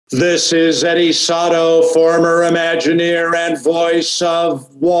This is Eddie Sato, former Imagineer and voice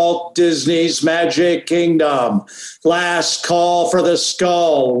of Walt Disney's Magic Kingdom. Last call for the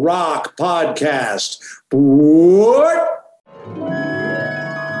Skull Rock Podcast. What?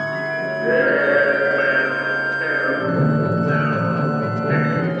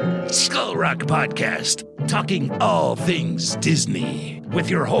 Skull Rock Podcast, talking all things Disney, with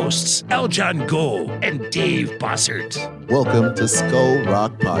your hosts Aljon Go and Dave Bossert. Welcome to Skull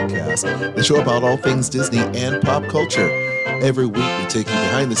Rock Podcast, the show about all things Disney and pop culture. Every week we take you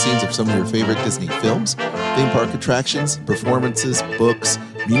behind the scenes of some of your favorite Disney films, theme park attractions, performances, books,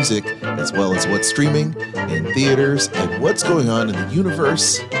 music, as well as what's streaming in theaters and what's going on in the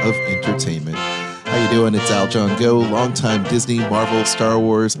universe of entertainment. How you doing? It's Aljon Go, longtime Disney, Marvel, Star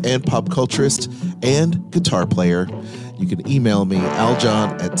Wars, and pop culturist and guitar player. You can email me,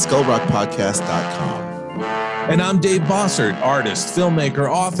 aljon@skullrockpodcast.com. And I'm Dave Bossert, artist,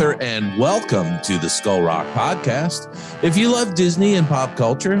 filmmaker, author, and welcome to the Skull Rock Podcast. If you love Disney and pop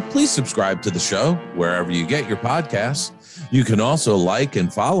culture, please subscribe to the show wherever you get your podcasts. You can also like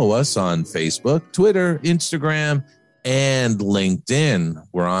and follow us on Facebook, Twitter, Instagram, and LinkedIn.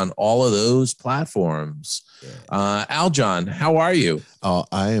 We're on all of those platforms. Aljon, how are you? Oh,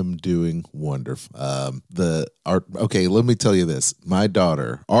 I am doing wonderful. Okay, let me tell you this. Our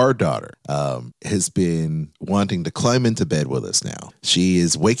daughter, has been wanting to climb into bed with us now. She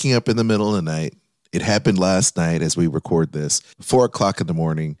is waking up in the middle of the night. It happened last night as we record this. 4 o'clock in the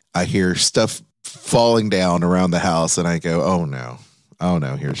morning, I hear stuff falling down around the house, and I go, oh no,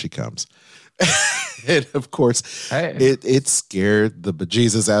 here she comes. And of course, it scared the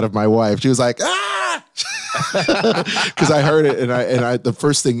bejesus out of my wife. She was like, ah, because I heard it, and I the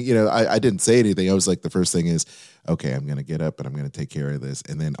first thing, I didn't say anything. I was like, the first thing is, okay, I'm gonna get up and I'm gonna take care of this.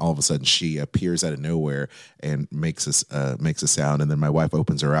 And then all of a sudden, she appears out of nowhere and makes a sound. And then my wife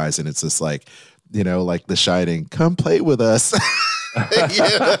opens her eyes, and it's just like, like The Shining, come play with us. She's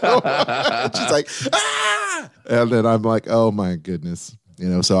like, ah, and then I'm like, oh my goodness.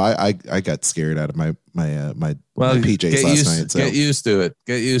 So I got scared out of my PJs last night. So. Get used to it.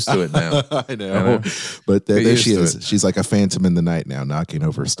 Get used to it now. I know. But there she is. She's like a phantom in the night now, knocking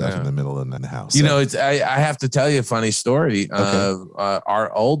over stuff in the middle of the house. I have to tell you a funny story. Okay.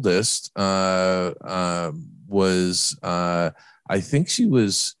 Our oldest was, I think she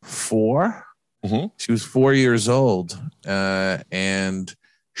was 4. Mm-hmm. She was 4 years old, and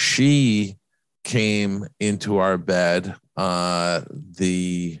she came into our bed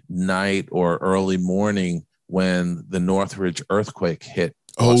the night or early morning when the Northridge earthquake hit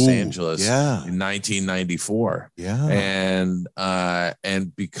Los Angeles in 1994. Yeah.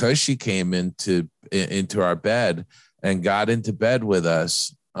 And because she came into our bed and got into bed with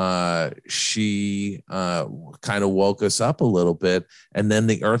us, she kind of woke us up a little bit, and then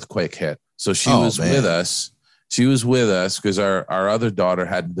the earthquake hit. So she was with us. She was with us because our other daughter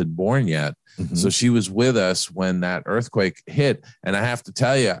hadn't been born yet. Mm-hmm. So she was with us when that earthquake hit. And I have to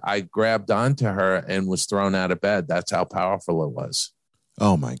tell you, I grabbed onto her and was thrown out of bed. That's how powerful it was.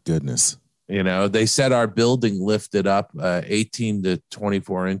 Oh, my goodness. They said our building lifted up 18 to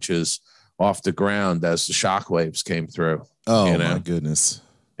 24 inches off the ground as the shockwaves came through. Oh, my goodness.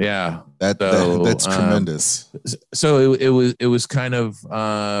 Yeah. That's tremendous. So it was kind of,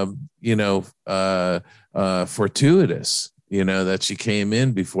 fortuitous, that she came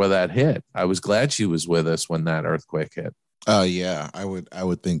in before that hit. I was glad she was with us when that earthquake hit. Yeah, I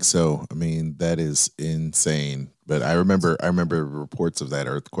would think so. I mean, that is insane. But I remember reports of that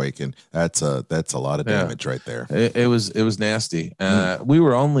earthquake, and that's a lot of damage right there. It was nasty. We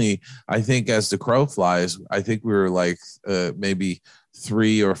were only, I think, as the crow flies, I think we were like maybe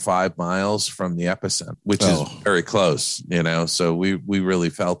 3 or 5 miles from the epicenter, which is very close, so we really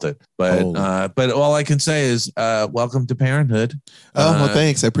felt it. But all I can say is welcome to parenthood. Well,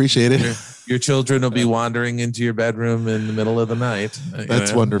 thanks. I appreciate it. Your children will be wandering into your bedroom in the middle of the night.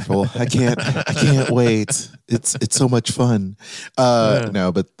 That's wonderful. I can't wait. It's so much fun.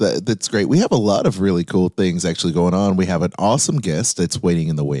 No, but that's great. We have a lot of really cool things actually going on. We have an awesome guest that's waiting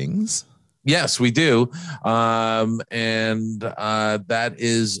in the wings. Yes, we do. And that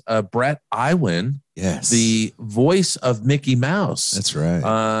is Bret Iwan. Yes. The voice of Mickey Mouse. That's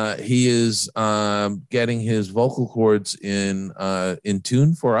right. He is getting his vocal cords in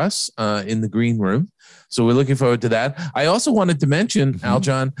tune for us in the green room. So we're looking forward to that. I also wanted to mention,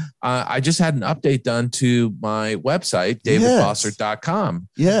 Aljon, I just had an update done to my website, davidbossert.com.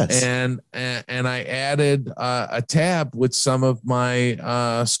 Yes. And I added a tab with some of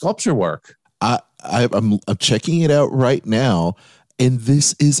my sculpture work. I'm checking it out right now, and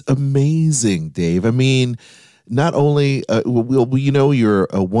this is amazing, Dave. I mean, not only you're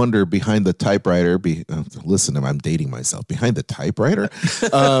a wonder behind the typewriter. Listen, I'm dating myself. Behind the typewriter,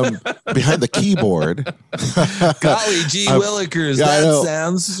 behind the keyboard. Golly gee willikers,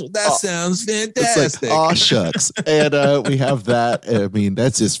 that sounds fantastic. It's like, aw shucks, and we have that. I mean,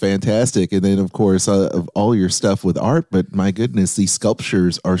 that's just fantastic. And then, of course, of all your stuff with art. But my goodness, these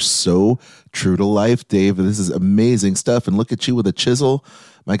sculptures are so true to life, Dave. This is amazing stuff. And look at you with a chisel.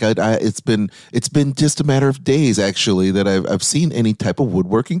 My God, it's been just a matter of days actually that I've seen any type of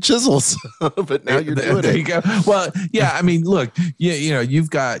woodworking chisels. But now you're doing there it. You go. Well, yeah. I mean, look, you've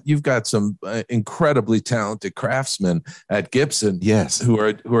got some incredibly talented craftsmen at Gibson, yes, who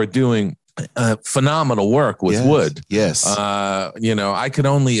are doing phenomenal work with wood. Yes. I could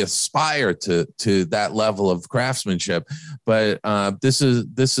only aspire to that level of craftsmanship, but this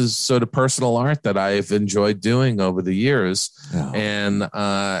is sort of personal art that I've enjoyed doing over the years. Oh.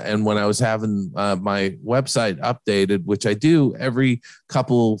 And when I was having my website updated, which I do every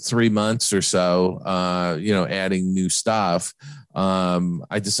 3 months or so, adding new stuff,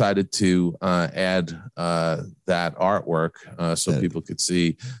 I decided to add that artwork so people could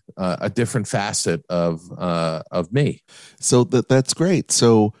see a different facet of me. So that's great.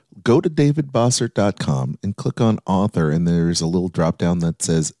 So go to davidbossert.com and click on author, and there's a little drop down that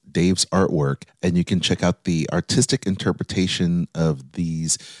says Dave's artwork, and you can check out the artistic interpretation of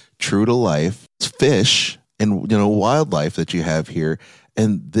these true to life fish and wildlife that you have here.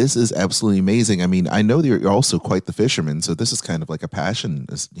 And this is absolutely amazing. I mean, I know that you're also quite the fisherman, so this is kind of like a passion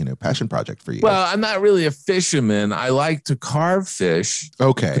project for you. Well, I'm not really a fisherman. I like to carve fish.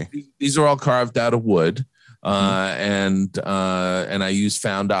 Okay. These are all carved out of wood. And I use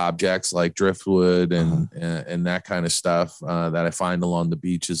found objects like driftwood and that kind of stuff that I find along the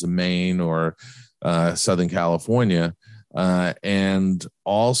beaches of Maine or Southern California. And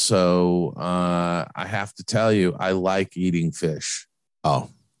also, I have to tell you, I like eating fish.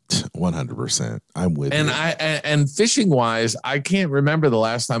 Oh, 100%. I'm with you. And fishing wise, I can't remember the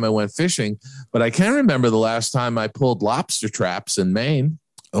last time I went fishing, but I can remember the last time I pulled lobster traps in Maine.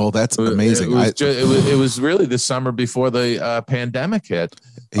 Oh, that's amazing. It was really the summer before the pandemic hit.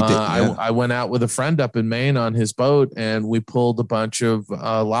 I went out with a friend up in Maine on his boat, and we pulled a bunch of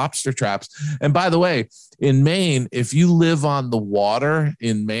lobster traps. And by the way, in Maine, if you live on the water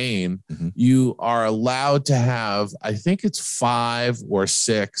in Maine, you are allowed to have, I think it's 5 or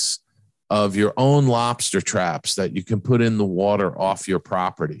 6 of your own lobster traps that you can put in the water off your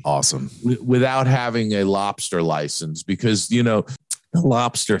property. Awesome. Without having a lobster license, because,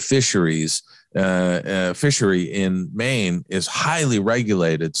 lobster fishery in Maine is highly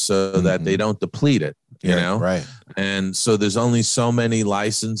regulated so that they don't deplete it, right. And so there's only so many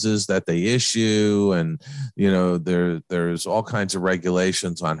licenses that they issue, and there's all kinds of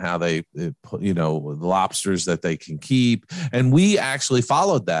regulations on how they lobsters that they can keep, and we actually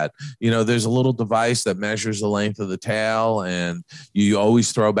followed that. There's a little device that measures the length of the tail, and you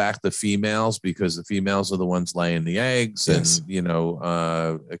always throw back the females because the females are the ones laying the eggs. Yes.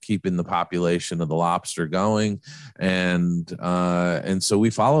 And keeping the population of the lobster going, and so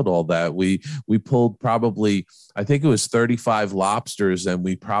we followed all that. We pulled probably, I think it was 35 lobsters, and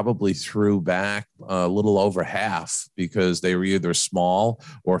we probably threw back a little over half because they were either small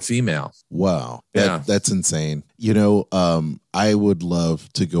or female. Wow. That's insane. I would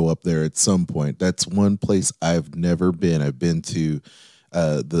love to go up there at some point. That's one place I've never been. I've been to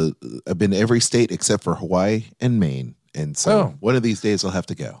I've been to every state except for Hawaii and Maine. And so one of these days I'll have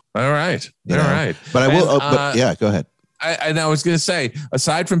to go. All right. Right. But I will. Go ahead. I was going to say,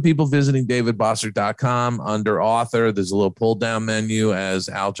 aside from people visiting davidbossert.com, under author, there's a little pull down menu, as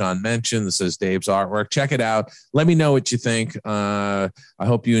Al John mentioned, that says Dave's artwork. Check it out. Let me know what you think. I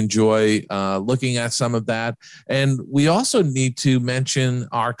hope you enjoy looking at some of that. And we also need to mention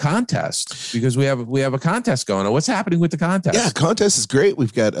our contest, because we have a contest going on. What's happening with the contest? Yeah, contest is great.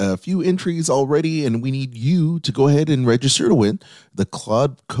 We've got a few entries already, and we need you to go ahead and register to win the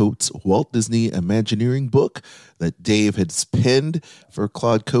Claude Coates Walt Disney Imagineering book that Dave has penned for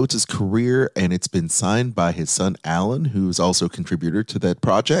Claude Coates' career, and it's been signed by his son Alan, who's also a contributor to that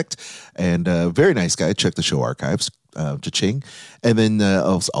project, and a very nice guy. Check the show archives, cha-ching, and then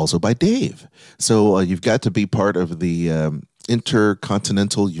also by Dave. So you've got to be part of the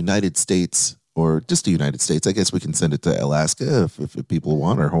Intercontinental United States or just the United States. I guess we can send it to Alaska if people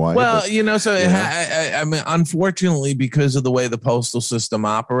want, or Hawaii. Well, I mean, unfortunately, because of the way the postal system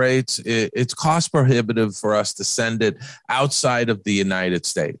operates, it's cost prohibitive for us to send it outside of the United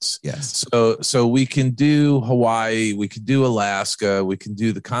States. Yes. So we can do Hawaii, we can do Alaska, we can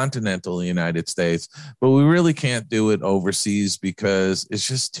do the continental United States, but we really can't do it overseas because it's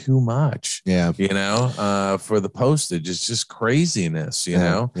just too much. Yeah. For the postage, it's just craziness.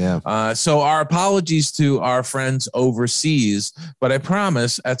 Yeah. So our apologies to our friends overseas, but I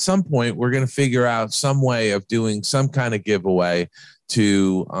promise at some point we're going to figure out some way of doing some kind of giveaway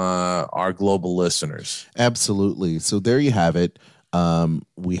to our global listeners. Absolutely. So there you have it.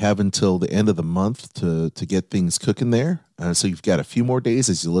 We have until the end of the month to get things cooking there. So you've got a few more days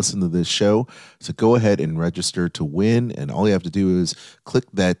as you listen to this show. So go ahead and register to win. And all you have to do is click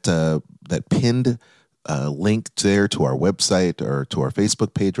that pinned link there to our website, or to our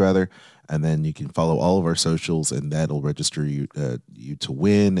Facebook page rather. And then you can follow all of our socials, and that'll register you to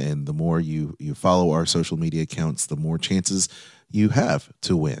win. And the more you follow our social media accounts, the more chances you have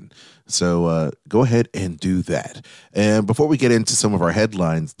to win. So go ahead and do that. And before we get into some of our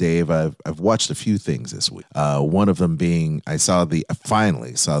headlines, Dave, I've watched a few things this week. One of them being I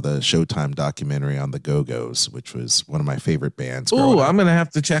finally saw the Showtime documentary on the Go-Go's, which was one of my favorite bands. Oh, I'm gonna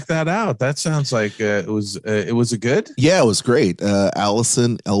have to check that out. That sounds like it was a good. Yeah, it was great.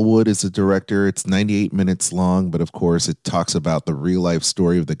 Allison Elwood is the director. It's 98 minutes long, but of course it talks about the real life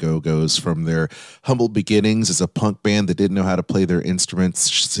story of the Go-Go's from their humble beginnings as a punk band that didn't know how to play their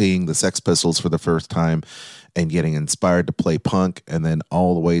instruments, seeing the Sex Pistols for the first time and getting inspired to play punk, and then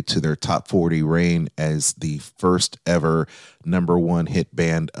all the way to their top 40 reign as the first ever #1 hit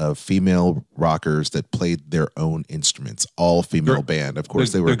band of female rockers that played their own instruments. All female band. Of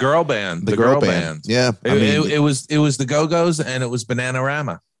course, they were the girl band. The girl band. Yeah. It was the Go-Go's, and it was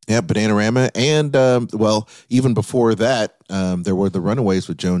Bananarama. Yeah, Bananarama. And even before that, there were the Runaways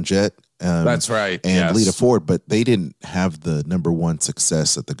with Joan Jett. That's right. And Lita Ford, but they didn't have the #1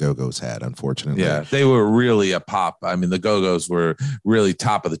 success that the Go-Go's had, unfortunately. Yeah, they were really a pop. I mean, the Go-Go's were really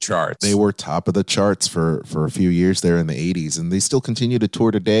top of the charts. They were top of the charts for a few years there in the 80s, and they still continue to tour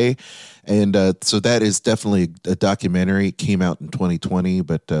today. And so that is definitely a documentary. It came out in 2020,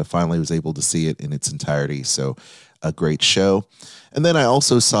 but finally was able to see it in its entirety. So a great show. And then I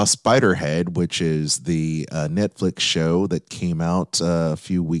also saw Spiderhead, which is the Netflix show that came out a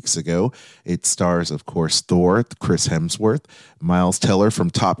few weeks ago. It stars, of course, Thor, Chris Hemsworth, Miles Teller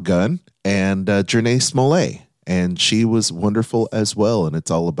from Top Gun, and Janae Smollett. And she was wonderful as well. And it's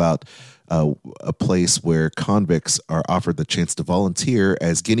all about a place where convicts are offered the chance to volunteer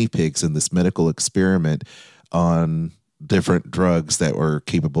as guinea pigs in this medical experiment on different drugs that were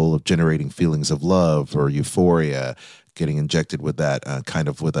capable of generating feelings of love or euphoria, getting injected with that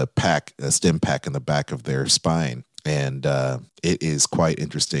with a stim pack in the back of their spine. And it is quite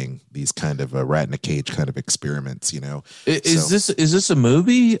interesting, these kind of rat in a cage kind of experiments, Is this a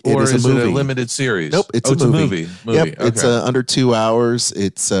movie, or is it a limited series? Nope, it's a movie. Yep, okay. It's under 2 hours.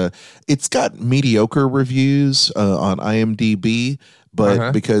 It's got mediocre reviews on IMDb,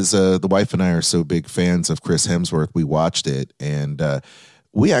 but because the wife and I are so big fans of Chris Hemsworth, we watched it, and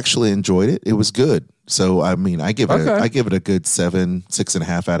we actually enjoyed it. It was good. So, I mean, I give it a good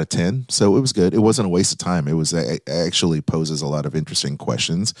 6.5 out of 10. So it was good. It wasn't a waste of time. It actually poses a lot of interesting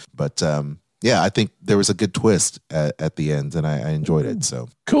questions, but I think there was a good twist at the end, and I enjoyed it. So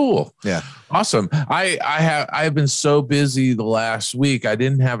cool. Yeah. Awesome. I have been so busy the last week. I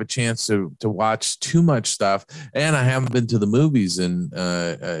didn't have a chance to watch too much stuff, and I haven't been to the movies in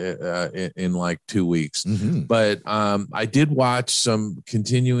like 2 weeks. Mm-hmm. But I did watch some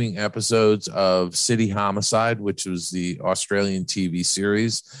continuing episodes of City Homicide, which was the Australian TV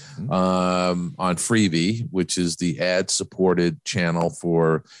series on Freevee, which is the ad-supported channel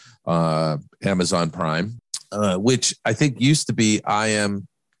for Amazon Prime, which I think used to be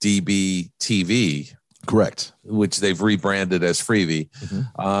IMDb TV. Correct. Which they've rebranded as Freevee.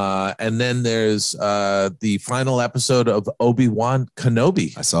 Mm-hmm. And then there's the final episode of Obi-Wan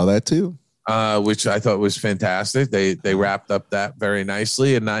Kenobi. I saw that too. Which I thought was fantastic. They wrapped up that very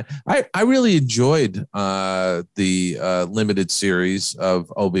nicely, and I really enjoyed the limited series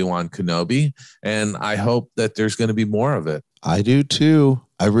of Obi-Wan Kenobi, and I hope that there's going to be more of it. I do too.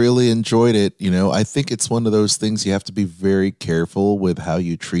 I really enjoyed it. I think it's one of those things you have to be very careful with how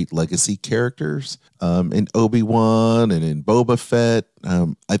you treat legacy characters. In Obi-Wan and in Boba Fett,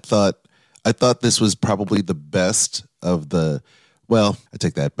 I thought this was probably the best of the Well, I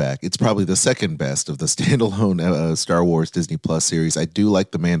take that back. It's probably the second best of the standalone Star Wars Disney Plus series. I do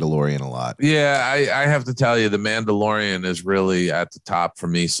like The Mandalorian a lot. Yeah, I have to tell you, The Mandalorian is really at the top for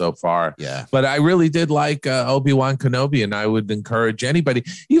me so far. Yeah. But I really did like Obi-Wan Kenobi, and I would encourage anybody,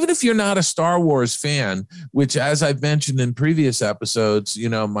 even if you're not a Star Wars fan, which, as I've mentioned in previous episodes, you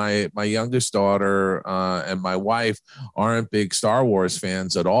know, my youngest daughter and my wife aren't big Star Wars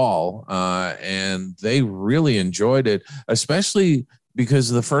fans at all, and they really enjoyed it, especially because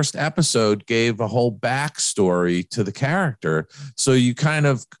the first episode gave a whole backstory to the character. So you kind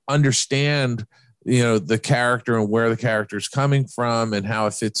of understand, you know, the character and where the character is coming from and how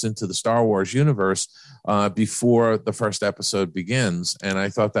it fits into the Star Wars universe before the first episode begins. And I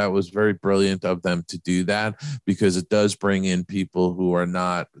thought that was very brilliant of them to do that, because it does bring in people who are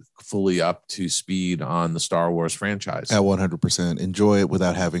not fully up to speed on the Star Wars franchise. At 100%. Enjoy it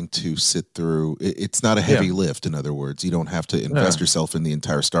without having to sit through. It's not a heavy lift, in other words. You don't have to invest yourself in the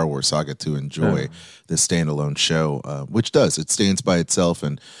entire Star Wars saga to enjoy this standalone show, which does. It stands by itself,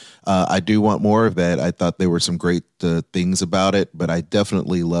 and I do want more of that. I thought there were some great things about it, but I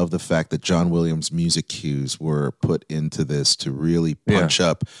definitely love the fact that John Williams' music cues were put into this to really punch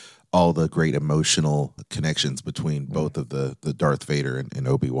up all the great emotional connections between both of the Darth Vader and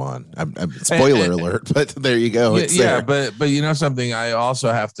Obi-Wan. I'm spoiler alert, but there you go. But you know something, I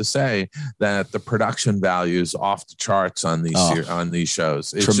also have to say that the production value is off the charts on these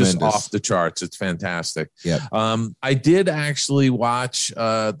shows. It's tremendous. Just off the charts. It's fantastic. Yeah. I did actually watch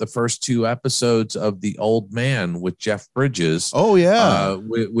the first 2 episodes of The Old Man with Jeff Bridges. Oh yeah.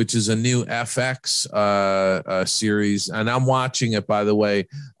 Which is a new FX series, and I'm watching it, by the way,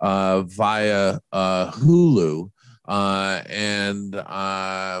 via Hulu, and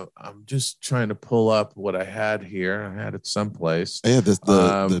I'm just trying to pull up what I had here. I had it someplace. Yeah,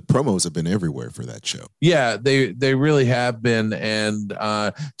 the promos have been everywhere for that show. Yeah, they really have been. And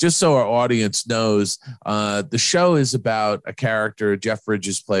just so our audience knows, the show is about a character Jeff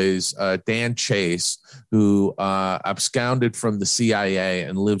Bridges plays, Dan Chase, who absconded from the CIA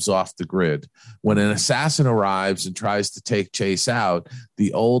and lives off the grid. When an assassin arrives and tries to take Chase out,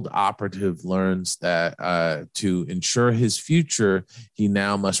 the old operative learns that to ensure his future, he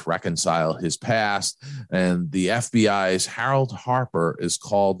now must reconcile his past. And the FBI's Harold Harper is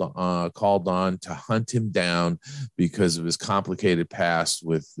called on to hunt him down because of his complicated past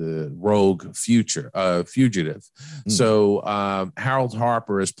with the rogue fugitive. So Harold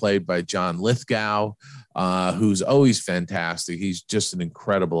Harper is played by John Lithgow, who's always fantastic. He's just an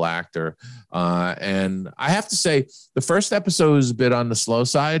incredible actor. And I have to say, the first episode is a bit on the slow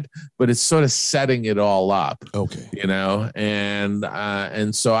side, but it's sort of setting it all up. Okay. You know, and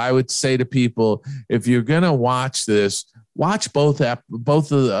so I would say to people, if you're going to watch this, watch both of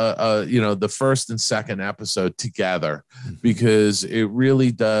the first and second episode together, because it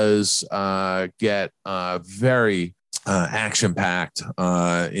really does get very action-packed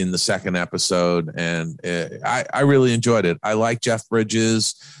in the second episode, and I really enjoyed it. I like Jeff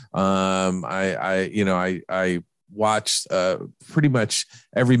Bridges. I watched pretty much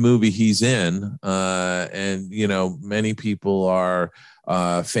every movie he's in, and you know, many people are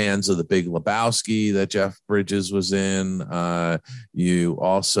fans of The Big Lebowski that Jeff Bridges was in. You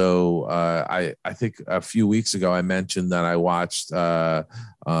also, I think a few weeks ago I mentioned that I watched Hell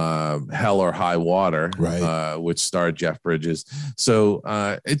or High Water, right, which starred Jeff Bridges. So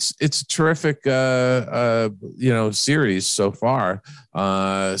it's a terrific series so far.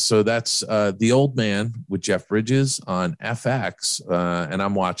 So that's The Old Man with Jeff Bridges on FX, and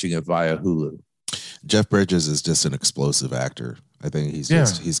I'm watching it via Hulu. Jeff Bridges is just an explosive actor. I think he's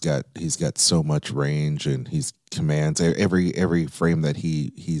got so much range, and he's commands every frame that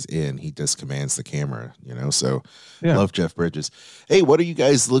he's in. He just commands the camera, you know. So love Jeff Bridges. Hey, what are you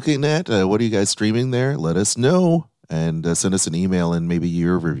guys looking at? What are you guys streaming there? Let us know, and send us an email, and maybe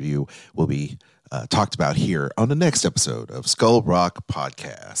your review will be talked about here on the next episode of Skull Rock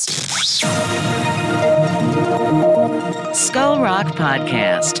Podcast. Skull Rock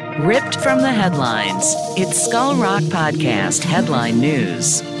Podcast, ripped from the headlines. It's Skull Rock Podcast headline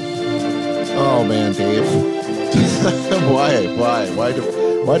news. Oh man, Dave,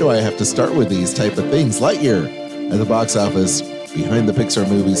 why do I have to start with these type of things? Lightyear at the box office, behind the Pixar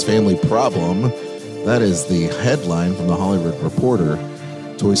movie's Family Problem. That is the headline from the Hollywood Reporter.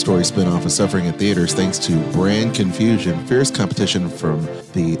 Toy Story spinoff is suffering in theaters thanks to brand confusion, fierce competition from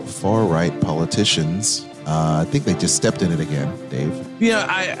the far-right politicians. I think they just stepped in it again, Dave. Yeah,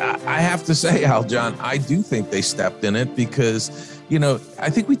 I have to say, Al John, I do think they stepped in it because, you know, I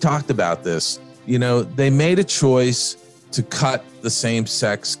think we talked about this. You know, they made a choice to cut the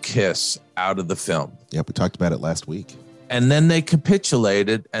same-sex kiss out of the film. Yep, we talked about it last week. And then they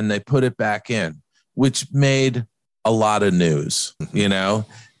capitulated and they put it back in, which made a lot of news, you know.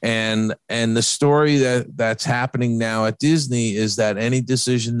 And the story that's happening now at Disney is that any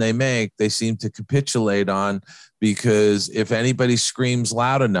decision they make, they seem to capitulate on, because if anybody screams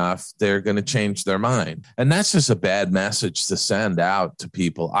loud enough, they're going to change their mind. And that's just a bad message to send out to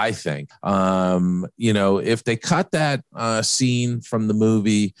people, I think. You know, if they cut that scene from the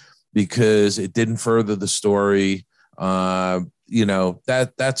movie because it didn't further the story, you know,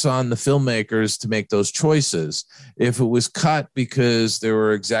 that's on the filmmakers to make those choices. If it was cut because there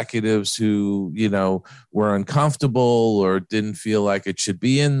were executives who, you know, were uncomfortable or didn't feel like it should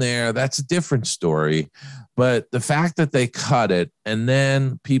be in there, that's a different story. But the fact that they cut it and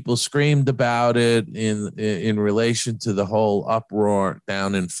then people screamed about it in relation to the whole uproar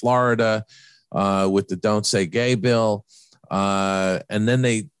down in Florida with the Don't Say Gay bill, and then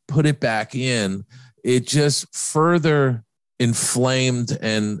they put it back in, it just further inflamed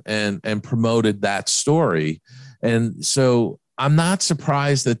and promoted that story. And so I'm not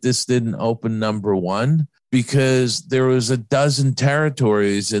surprised that this didn't open number one, because there was a dozen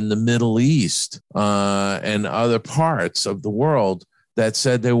territories in the Middle East and other parts of the world that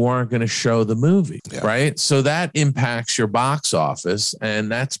said they weren't going to show the movie, right? So that impacts your box office, and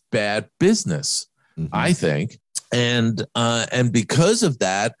that's bad business, I think. And because of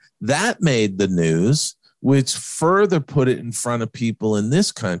that, that made the news, which further put it in front of people in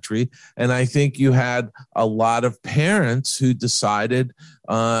this country. And I think you had a lot of parents who decided,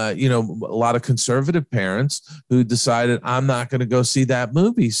 you know, a lot of conservative parents who decided, I'm not going to go see that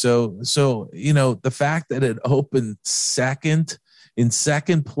movie. So, you know, the fact that it opened in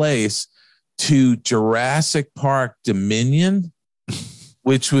second place to Jurassic Park Dominion,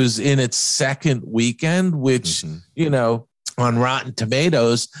 which was in its second weekend, which, you know, on Rotten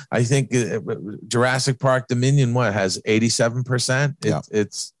Tomatoes, I think Jurassic Park Dominion, has 87%?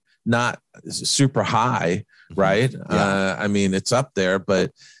 It's not super high, right? I mean, it's up there.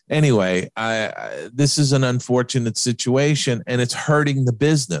 But anyway, this is an unfortunate situation, and it's hurting the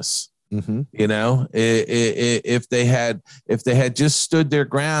business. You know, if they had just stood their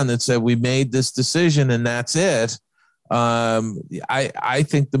ground and said, we made this decision and that's it, I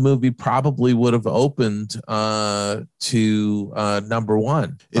think the movie probably would have opened to number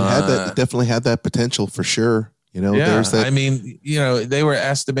one. It definitely had that potential for sure. You know, there's that. I mean, you know, they were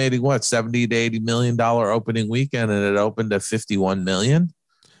estimating $70 to $80 million opening weekend, and it opened at 51 million.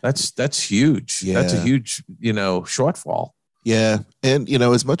 That's huge. Yeah. That's a huge, you know, shortfall. Yeah. And, you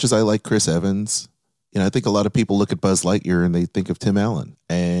know, as much as I like Chris Evans, you know, I think a lot of people look at Buzz Lightyear and they think of Tim Allen.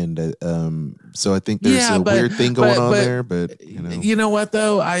 And so I think there's a weird thing going on there. But, you know what,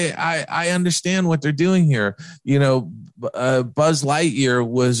 though? I understand what they're doing here. You know, Buzz Lightyear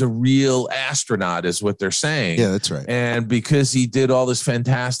was a real astronaut, is what they're saying. Yeah, that's right. And because he did all this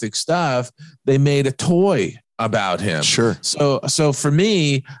fantastic stuff, they made a toy about him. Sure. So for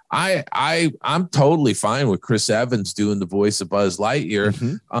me, I'm totally fine with Chris Evans doing the voice of Buzz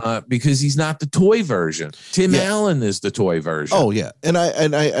Lightyear because he's not the toy version. Tim Allen is the toy version. Oh yeah, and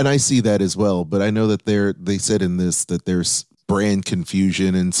I see that as well. But I know that they said in this that there's brand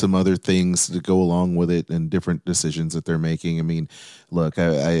confusion and some other things to go along with it and different decisions that they're making. I mean, look,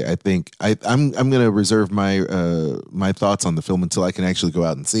 I think I'm going to reserve my thoughts on the film until I can actually go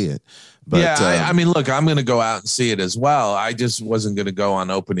out and see it. But, I mean, look, I'm going to go out and see it as well. I just wasn't going to go on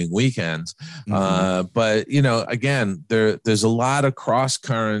opening weekends. But, you know, again, there's a lot of cross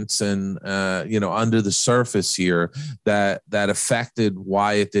currents and, you know, under the surface here that affected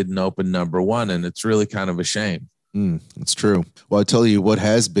why it didn't open number one. And it's really kind of a shame. It's true. Well, I tell you what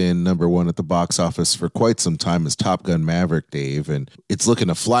has been number one at the box office for quite some time is Top Gun Maverick, Dave, and it's looking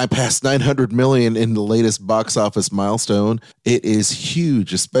to fly past 900 million in the latest box office milestone. It is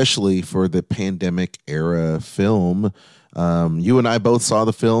huge, especially for the pandemic era film. You and I both saw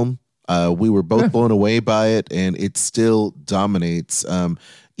the film. We were both blown away by it, and it still dominates.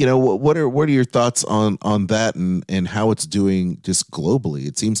 You know, what are your thoughts on that and how it's doing just globally?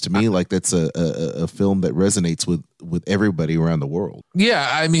 It seems to me like that's a film that resonates with everybody around the world. Yeah,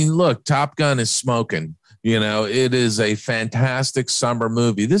 I mean, look, Top Gun is smoking. You know, it is a fantastic summer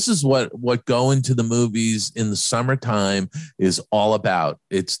movie. This is what going to the movies in the summertime is all about.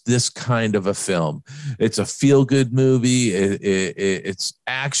 It's this kind of a film. It's a feel-good movie. It's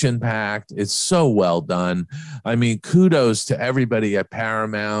action-packed. It's so well done. I mean, kudos to everybody at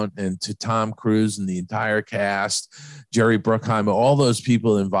Paramount and to Tom Cruise and the entire cast, Jerry Bruckheimer, all those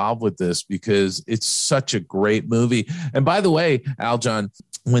people involved with this, because it's such a great movie. And by the way, Aljon,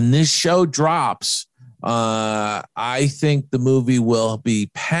 when this show drops, I think the movie will be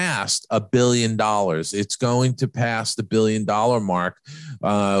past $1 billion. It's going to pass the $1 billion mark,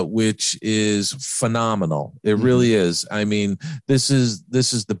 which is phenomenal. It really is. I mean, this is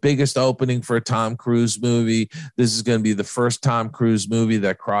the biggest opening for a Tom Cruise movie. This is going to be the first Tom Cruise movie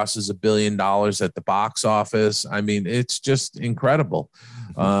that crosses $1 billion at the box office. I mean, it's just incredible.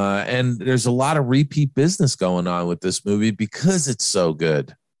 And there's a lot of repeat business going on with this movie because it's so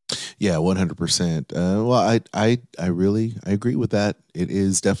good. Yeah, 100%. Well, I agree with that. It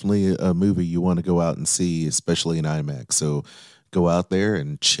is definitely a movie you want to go out and see, especially in IMAX. So go out there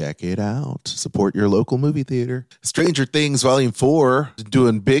and check it out. Support your local movie theater. Stranger Things Volume 4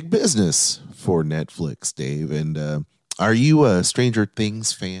 doing big business for Netflix, Dave. And are you a Stranger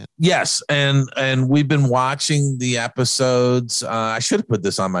Things fan? Yes, and we've been watching the episodes. I should have put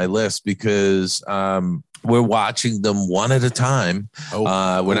this on my list because we're watching them one at a time.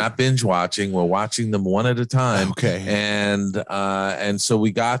 We're not binge watching. We're watching them one at a time. Okay. And so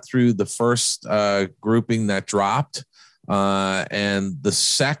we got through the first grouping that dropped. And the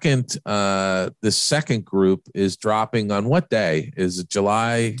second group is dropping on what day? Is it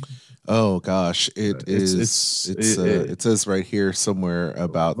July? Oh gosh, it says right here somewhere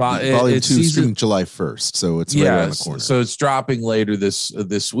about volume 2 streaming July 1st, so it's right around the corner. So it's dropping later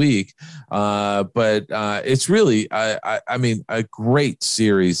this week, but it's really I mean a great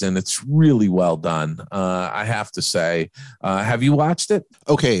series, and it's really well done. I have to say, have you watched it?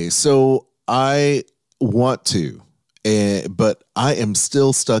 Okay, so I want to, but I am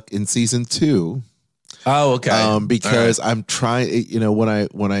still stuck in season 2. Oh, okay. Because I'm trying,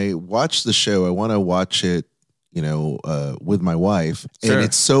 when I watch the show, I want to watch it, with my wife, Sure. And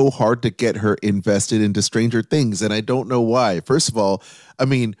it's so hard to get her invested into Stranger Things, and I don't know why. First of all, I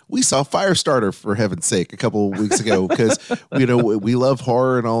mean, we saw Firestarter, for heaven's sake, a couple of weeks ago because we love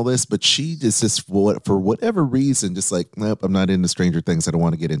horror and all this, but she just for whatever reason just like, nope, I'm not into Stranger Things. I don't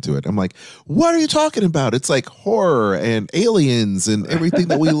want to get into it. I'm like, what are you talking about? It's like horror and aliens and everything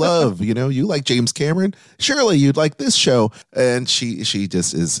that we love. You like James Cameron, surely you'd like this show. And she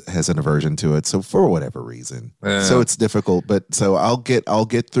just has an aversion to it. So for whatever reason, so it's difficult. But so I'll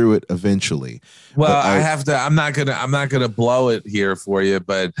get through it eventually. Well, I have to. I'm not gonna blow it here for you,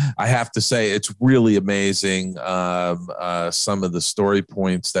 but I have to say it's really amazing. Some of the story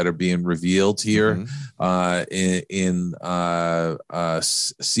points that are being revealed here in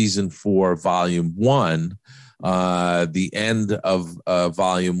season 4, volume 1. The end of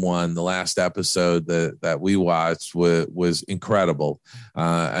volume 1, the last episode that we watched was incredible.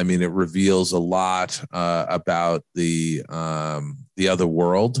 I mean, it reveals a lot about the other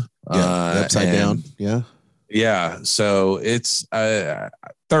world. The upside down. Yeah. So it's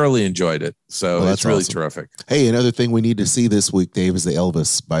thoroughly enjoyed it. So it's really awesome. Terrific. Hey, another thing we need to see this week, Dave, is the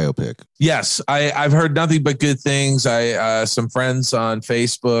Elvis biopic. Yes, I've heard nothing but good things. Some friends on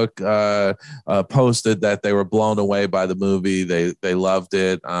Facebook posted that they were blown away by the movie. They loved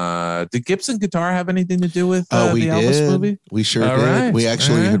it. Did Gibson Guitar have anything to do with the Elvis movie? We sure did. Right. We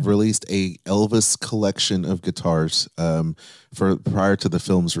actually had released a Elvis collection of guitars prior to the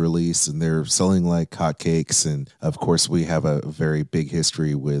film's release, and they're selling like hotcakes. And of course, we have a very big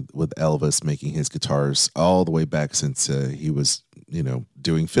history with Elvis making his guitars all the way back since he was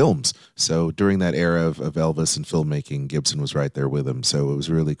doing films. So during that era of Elvis and filmmaking, Gibson was right there with him. So it was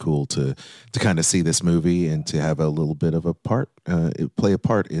really cool to kind of see this movie and to have a little bit of a part, play a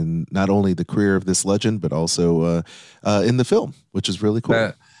part in not only the career of this legend, but also in the film, which is really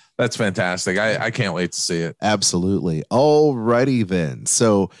cool. That's fantastic. I can't wait to see it. Absolutely. All righty then.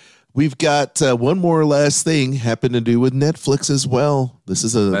 So we've got one more last thing happen to do with Netflix as well. This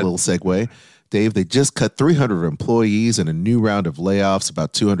is a little segue. Dave, they just cut 300 employees in a new round of layoffs.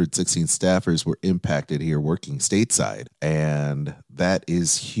 About 216 staffers were impacted here working stateside, and that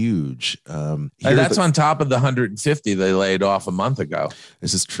is huge. That's on top of the 150 they laid off a month ago.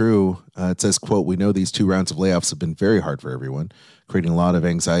 This is true. It says, quote, "We know these 2 rounds of layoffs have been very hard for everyone, creating a lot of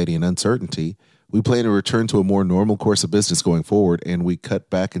anxiety and uncertainty. We plan to return to a more normal course of business going forward, and we cut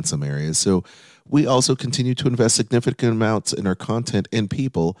back in some areas. So we also continue to invest significant amounts in our content and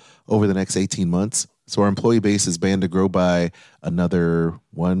people over the next 18 months. So our employee base is planned to grow by another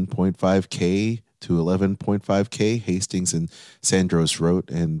 1.5K to 11.5K," Hastings and Sandros wrote.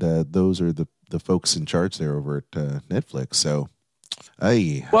 And those are the folks in charge there over at Netflix. So,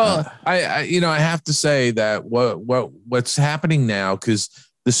 I have to say that what's happening now, because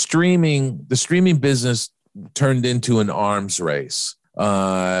the streaming business turned into an arms race.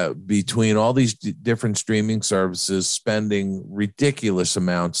 between all these different streaming services spending ridiculous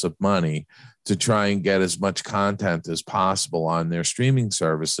amounts of money to try and get as much content as possible on their streaming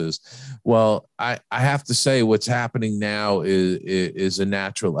services. Well, I have to say what's happening now is a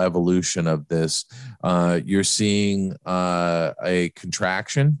natural evolution of this. You're seeing a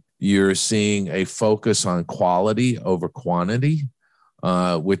contraction. You're seeing a focus on quality over quantity,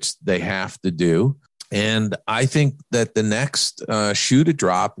 which they have to do. And I think that the next shoe to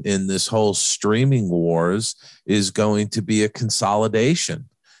drop in this whole streaming wars is going to be a consolidation.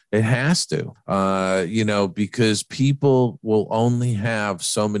 It has to, because people will only have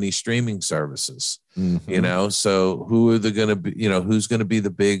so many streaming services, so who are going to be, who's going to be the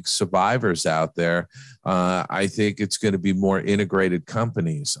big survivors out there? I think it's going to be more integrated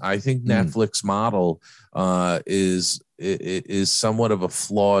companies. I think Netflix model is somewhat of a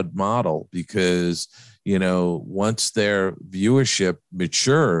flawed model because, once their viewership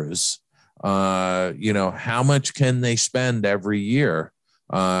matures, how much can they spend every year?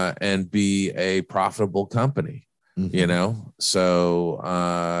 And be a profitable company, So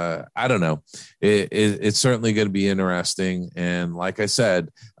I don't know. It's certainly going to be interesting. And like I said,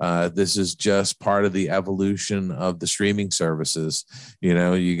 this is just part of the evolution of the streaming services.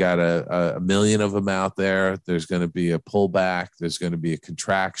 You got a million of them out there. There's going to be a pullback. There's going to be a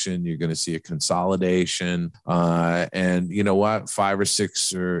contraction. You're going to see a consolidation. And you know what? 5 or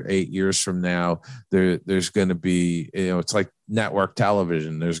 6 or 8 years from now, there's going to be, it's like network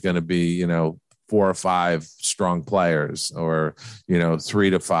television. There's going to be, 4 or 5 strong players or, 3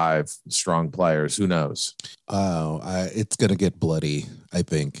 to 5 strong players. Who knows? It's going to get bloody. I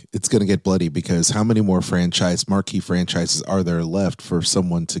think it's going to get bloody because how many more marquee franchises are there left for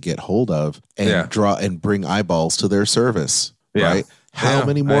someone to get hold of and draw and bring eyeballs to their service? Right. How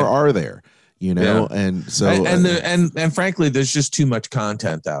many more are there? And so and frankly, there's just too much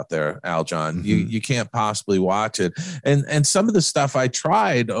content out there, Aljon. You can't possibly watch it. And some of the stuff I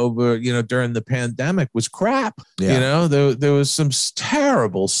tried over, during the pandemic was crap. There was some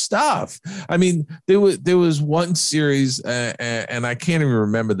terrible stuff. I mean, there was one series, and I can't even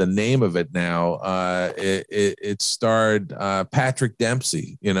remember the name of it now. It starred Patrick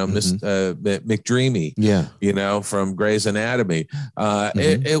Dempsey, Mr. McDreamy, from Grey's Anatomy.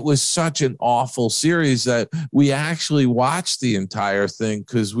 It was such an awful series that we actually watched the entire thing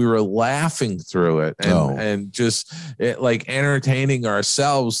because we were laughing through it and just entertaining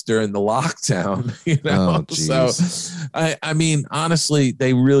ourselves during the lockdown. So I mean, honestly,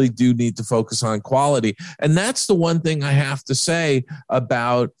 they really do need to focus on quality, and that's the one thing I have to say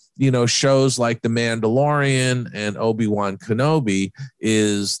about shows like The Mandalorian and Obi-Wan Kenobi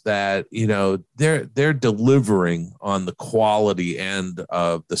is that they're delivering on the quality end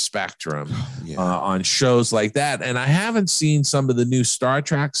of the spectrum on shows like that. And I haven't seen some of the new Star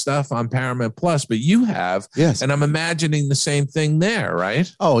Trek stuff on Paramount Plus, but you have. Yes. And I'm imagining the same thing there,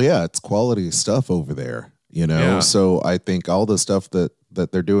 right? Oh yeah, it's quality stuff over there. So I think all the stuff that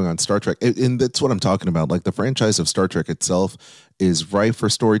they're doing on Star Trek, and that's what I'm talking about. Like the franchise of Star Trek itself is ripe for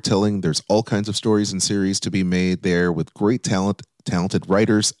storytelling. There's all kinds of stories and series to be made there with great talented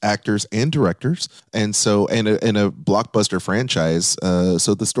writers, actors, and directors. And so, and a blockbuster franchise.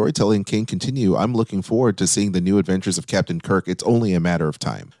 So the storytelling can continue. I'm looking forward to seeing the new adventures of Captain Kirk. It's only a matter of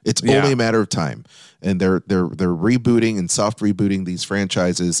time. Only a matter of time. And they're rebooting and soft rebooting these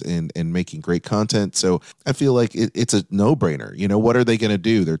franchises and making great content. So I feel like it's a no-brainer. What are they going to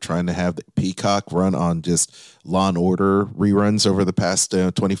do? They're trying to have the Peacock run on just Law and Order reruns over the past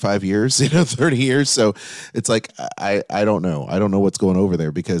 25 years, 30 years. So it's like, I don't know. I don't know what's going over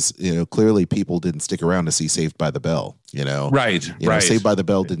there because, clearly people didn't stick around to see Saved by the Bell. Right. Saved by the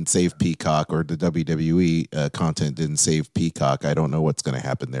Bell didn't save Peacock, or the WWE content didn't save Peacock. I don't know what's going to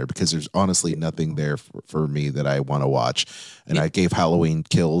happen there because there's honestly nothing there for me that I want to watch. And I gave Halloween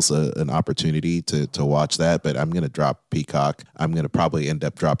Kills an opportunity to watch that, but I'm going to drop Peacock. I'm going to probably end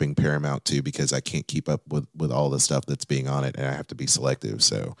up dropping Paramount too because I can't keep up with all the stuff that's being on it, and I have to be selective.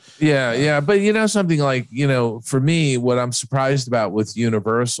 So but something like for me, what I'm surprised about with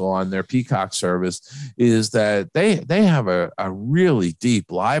Universal on their Peacock service is that they have a really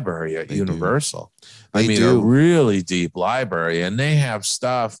deep library at Universal. A really deep library, and they have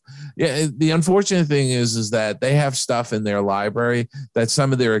stuff. Yeah, the unfortunate thing is that they have stuff in their library that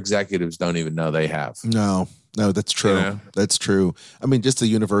some of their executives don't even know they have. No, that's true. That's true. I mean, just the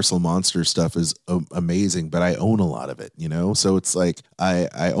Universal Monster stuff is amazing, but I own a lot of it, So it's like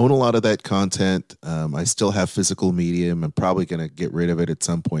I own a lot of that content. I still have physical medium. I'm probably going to get rid of it at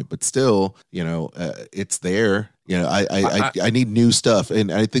some point, but still, it's there. I need new stuff,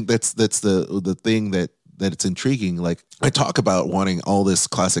 and I think that's the thing that that it's intriguing. Like I talk about wanting all this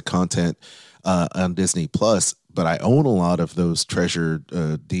classic content on Disney Plus, but I own a lot of those treasured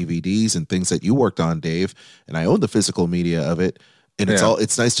DVDs and things that you worked on, Dave, and I own the physical media of it. And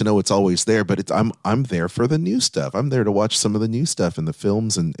it's nice to know it's always there, but I'm there for the new stuff. I'm there to watch some of the new stuff in the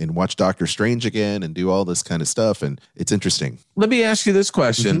films and watch Doctor Strange again and do all this kind of stuff. And it's interesting. Let me ask you this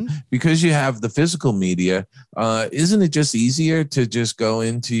question. Because you have the physical media, isn't it just easier to just go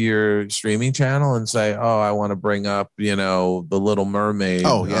into your streaming channel and say, oh, I want to bring up, The Little Mermaid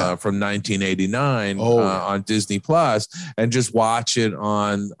from 1989 on Disney Plus and just watch it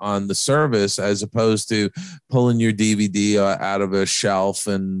on the service, as opposed to pulling your DVD out of a shelf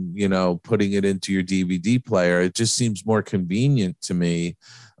and putting it into your DVD player? It just seems more convenient to me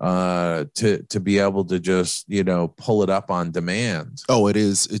to be able to just pull it up on demand. Oh, it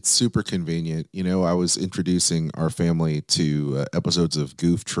is. It's super convenient. I was introducing our family to episodes of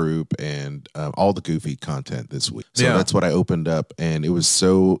Goof Troop and all the Goofy content this week. So that's what I opened up, and it was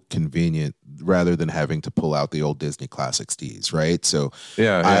so convenient rather than having to pull out the old Disney Classics Ds, right? So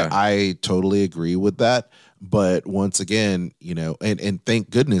I totally agree with that. But once again, and thank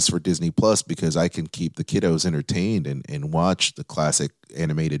goodness for Disney Plus, because I can keep the kiddos entertained and watch the classic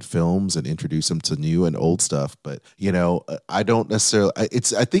animated films and introduce them to new and old stuff. But, I don't necessarily, I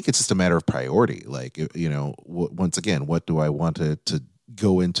think it's just a matter of priority. Like, once again, what do I want to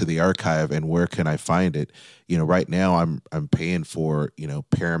go into the archive and where can I find it? Right now I'm paying for,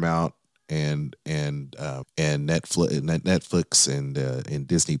 Paramount and Netflix and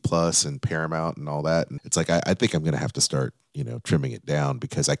Disney Plus and Paramount and all that. And it's like I think I'm going to have to start trimming it down,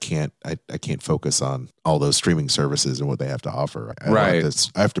 because I can't focus on all those streaming services and what they have to offer. I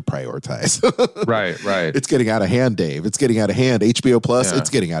have to prioritize. Right. It's getting out of hand, Dave. It's getting out of hand. HBO Plus, it's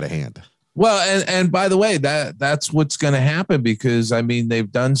getting out of hand. Well, and by the way, that's what's going to happen, because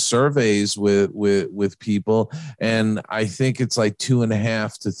they've done surveys with people, and I think it's like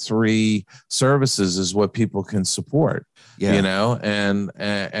 2.5 to 3 services is what people can support. And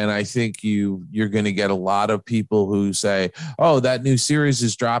I think you're going to get a lot of people who say, oh, that new series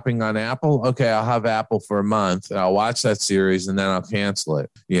is dropping on Apple. Okay, I'll have Apple for a month and I'll watch that series and then I'll cancel it.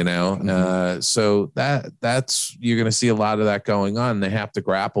 So that's you're going to see a lot of that going on. They have to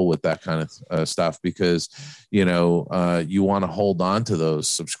grapple with that kind of stuff, because you want to hold on to those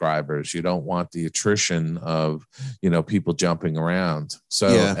subscribers. You don't want the attrition of people jumping around. So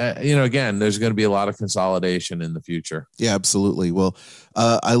again, there's going to be a lot of consolidation in the future. Yeah, absolutely. Well,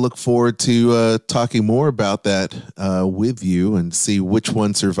 I look forward to talking more about that with you and see which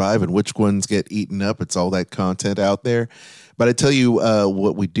ones survive and which ones get eaten up. It's all that content out there. But I tell you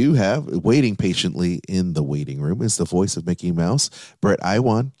what we do have waiting patiently in the waiting room is the voice of Mickey Mouse, Brett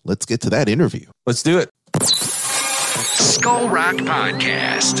Iwan. Let's get to that interview. Let's do it. Skull Rock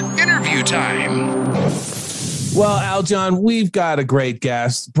Podcast. Interview time. Well, Aljon, we've got a great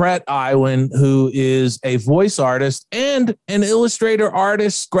guest, Brett Iwan, who is a voice artist and an illustrator,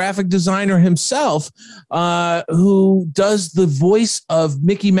 artist, graphic designer himself, who does the voice of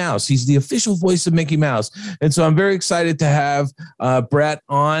Mickey Mouse. He's the official voice of Mickey Mouse. And so I'm very excited to have Brett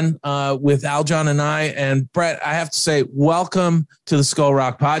on with Aljon and I. And Brett, I have to say, welcome to the Skull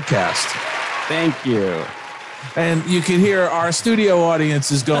Rock Podcast. Thank you. And you can hear our studio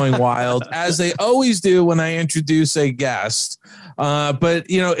audience is going wild, as they always do when I introduce a guest. But,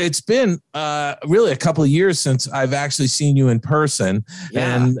 it's been really a couple of years since I've actually seen you in person.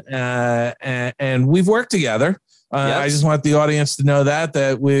 Yeah. And we've worked together. Yes. I just want the audience to know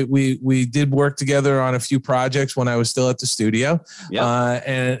that we did work together on a few projects when I was still at the studio. Yep.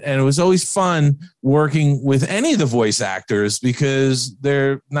 And it was always fun working with any of the voice actors, because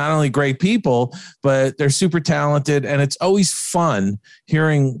they're not only great people, but they're super talented. And it's always fun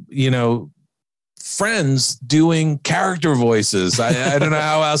hearing, friends doing character voices. I don't know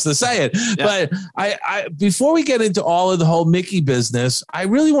how else to say it, but I before we get into all of the whole Mickey business, I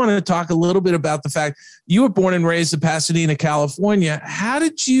really wanted to talk a little bit about the fact you were born and raised in Pasadena, California. How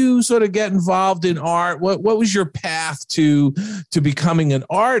did you sort of get involved in art? What was your path to becoming an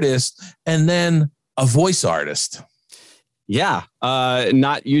artist and then a voice artist? Yeah,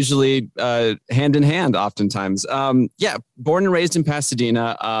 not usually hand in hand oftentimes. Born and raised in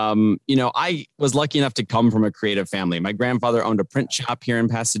Pasadena. I was lucky enough to come from a creative family. My grandfather owned a print shop here in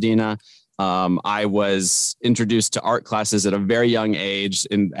Pasadena. I was introduced to art classes at a very young age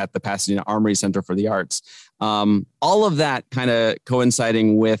at the Pasadena Armory Center for the Arts. All of that kind of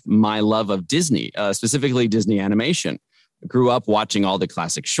coinciding with my love of Disney, specifically Disney animation. Grew up watching all the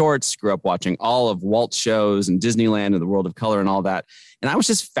classic shorts, grew up watching all of Walt's shows and Disneyland and the World of Color and all that. And I was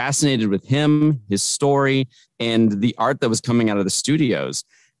just fascinated with him, his story, and the art that was coming out of the studios.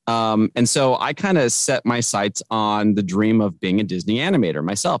 And so I kind of set my sights on the dream of being a Disney animator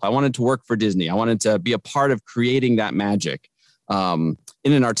myself. I wanted to work for Disney. I wanted to be a part of creating that magic in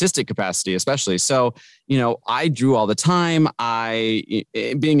an artistic capacity, especially. So, I drew all the time.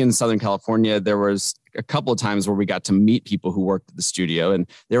 Being in Southern California, there was a couple of times where we got to meet people who worked at the studio, and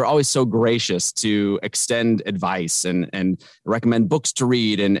they were always so gracious to extend advice and recommend books to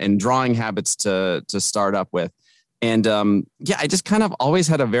read and drawing habits to start up with. And I just kind of always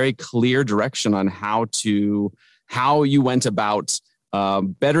had a very clear direction on how you went about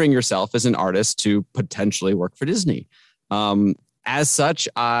bettering yourself as an artist to potentially work for Disney. As such,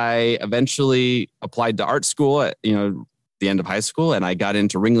 I eventually applied to art school at the end of high school, and I got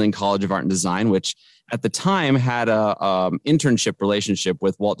into Ringling College of Art and Design, which at the time had a internship relationship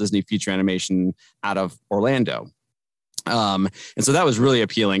with Walt Disney Feature Animation out of Orlando. And so that was really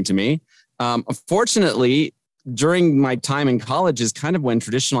appealing to me. Unfortunately, during my time in college is kind of when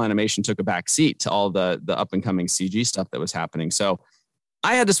traditional animation took a back seat to all the up and coming CG stuff that was happening. So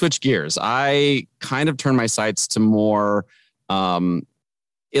I had to switch gears. I kind of turned my sights to more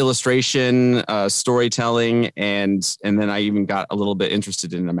illustration, storytelling, and then I even got a little bit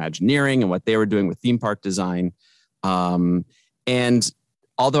interested in Imagineering and what they were doing with theme park design. And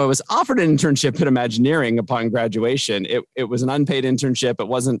although I was offered an internship at Imagineering upon graduation, it was an unpaid internship. It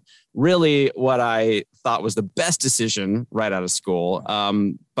wasn't really what I thought was the best decision right out of school.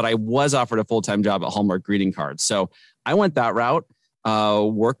 But I was offered a full-time job at Hallmark Greeting Cards. So I went that route,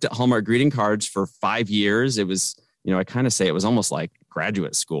 worked at Hallmark Greeting Cards for 5 years. It was, I kind of say it was almost like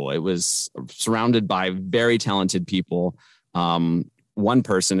graduate school. It was surrounded by very talented people. One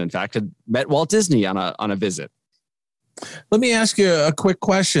person, in fact, had met Walt Disney on a visit. Let me ask you a quick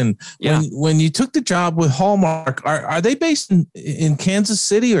question. Yeah. When you took the job with Hallmark, are they based in Kansas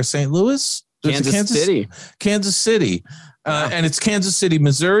City or St. Louis? Kansas City. Kansas City. And it's Kansas City,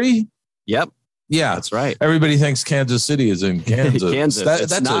 Missouri? Yep. Yeah, that's right. Everybody thinks Kansas City is in Kansas. Kansas.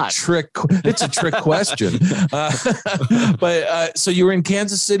 That's not a trick. It's a trick question. But so you were in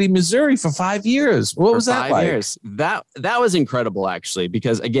Kansas City, Missouri for 5 years. What was that like? 5 years. That was incredible, actually,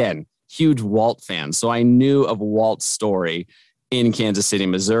 because again, huge Walt fan. So I knew of Walt's story in Kansas City,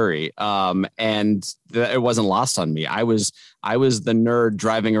 Missouri. And it wasn't lost on me. I was the nerd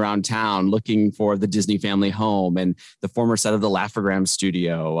driving around town looking for the Disney family home and the former set of the Laugh-O-Gram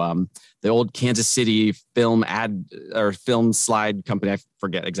studio, the old Kansas City film slide company. I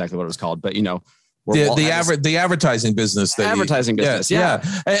forget exactly what it was called, but the advertising business. Business. Yeah.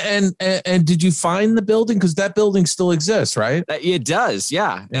 And did you find the building? Because that building still exists, right? It does.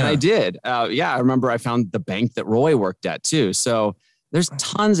 Yeah. And I did. I remember I found the bank that Roy worked at too. So there's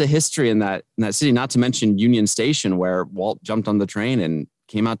tons of history in that city, not to mention Union Station, where Walt jumped on the train and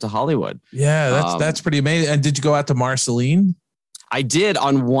came out to Hollywood. Yeah. That's pretty amazing. And did you go out to Marceline? I did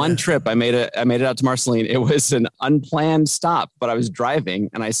on one trip. I made it out to Marceline. It was an unplanned stop, but I was driving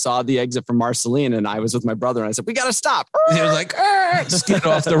and I saw the exit from Marceline and I was with my brother and I said, "We got to stop." And he was like, skid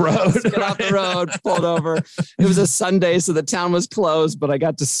off the road. Get off the road, pulled over. It was a Sunday, so the town was closed, but I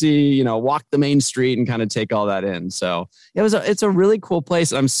got to see, walk the main street and kind of take all that in. So it's a really cool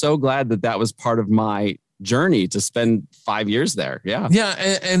place. And I'm so glad that was part of my journey to spend 5 years there. Yeah.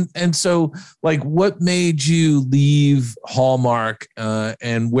 And so like, what made you leave Hallmark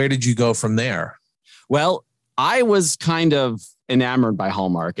and where did you go from there? Well, I was kind of enamored by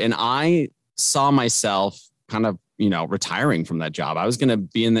Hallmark and I saw myself kind of, retiring from that job. I was going to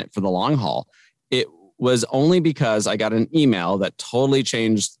be in it for the long haul. It was only because I got an email that totally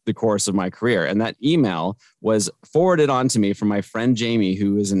changed the course of my career. And that email was forwarded on to me from my friend Jamie,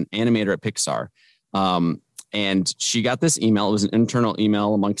 who is an animator at Pixar. And she got this email. It was an internal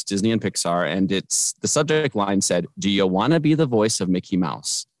email amongst Disney and Pixar. And the subject line said, "Do you want to be the voice of Mickey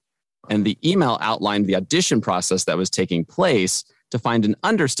Mouse?" And the email outlined the audition process that was taking place to find an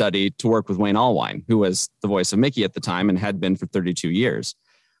understudy to work with Wayne Allwine, who was the voice of Mickey at the time and had been for 32 years.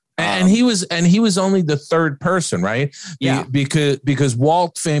 And he was only the third person, right? Yeah. Because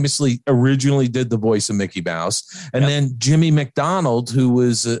Walt famously originally did the voice of Mickey Mouse, and then Jimmy McDonald, who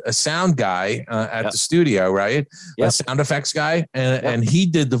was a sound guy at the studio, right? A sound effects guy, and he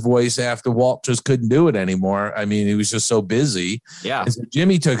did the voice after Walt just couldn't do it anymore. I mean, he was just so busy. Yeah. And so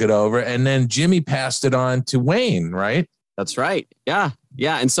Jimmy took it over, and then Jimmy passed it on to Wayne, right? That's right. Yeah.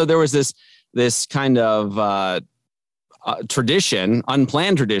 Yeah. And so there was this kind of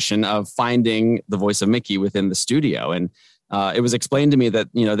unplanned tradition of finding the voice of Mickey within the studio. And it was explained to me that,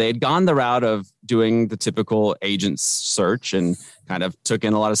 they had gone the route of doing the typical agent search and kind of took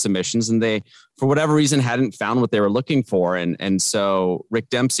in a lot of submissions, and they, for whatever reason, hadn't found what they were looking for. And so Rick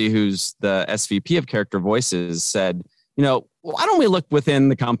Dempsey, who's the SVP of character voices, said, why don't we look within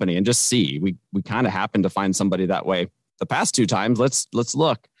the company and just see? We kind of happened to find somebody that way the past 2 times. Let's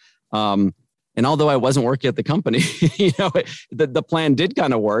look. And although I wasn't working at the company, the plan did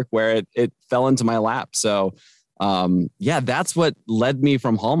kind of work where it fell into my lap. So that's what led me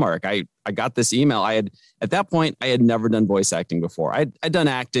from Hallmark. I got this email. At that point, I had never done voice acting before. I'd done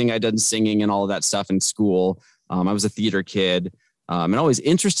acting, I'd done singing and all of that stuff in school. I was a theater kid and always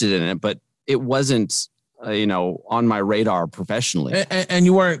interested in it, but it wasn't, on my radar professionally. And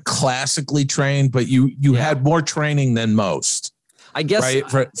you weren't classically trained, but you had more training than most. I guess,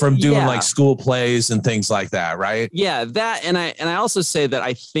 right, from doing like school plays and things like that, right? Yeah, that, and I also say that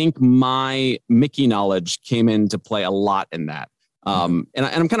I think my Mickey knowledge came into play a lot in that. And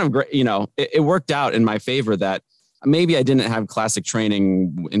I'm kind of, it worked out in my favor that maybe I didn't have classic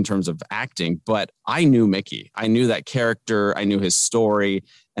training in terms of acting, but I knew Mickey. I knew that character. I knew his story,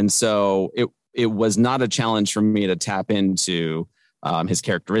 and so it was not a challenge for me to tap into his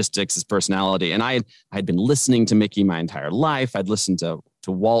characteristics, his personality. And I had been listening to Mickey my entire life. I'd listened to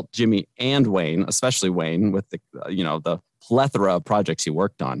Walt, Jimmy, and Wayne, especially Wayne, with the plethora of projects he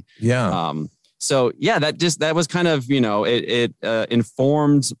worked on. Yeah. So yeah, that was kind of, it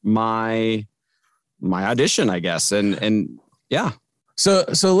informed my audition, I guess. And yeah. So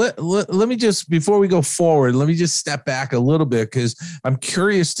let me just, before we go forward, let me just step back a little bit, because I'm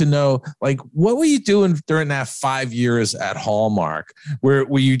curious to know, like, what were you doing during that 5 years at Hallmark?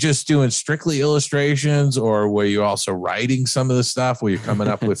 Were you just doing strictly illustrations, or were you also writing some of the stuff? Were you coming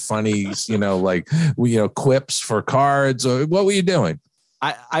up with funny, quips for cards, or what were you doing?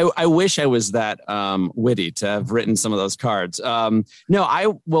 I wish I was that witty to have written some of those cards. When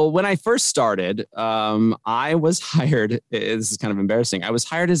I first started, I was hired. This is kind of embarrassing. I was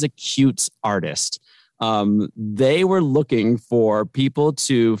hired as a cute artist. They were looking for people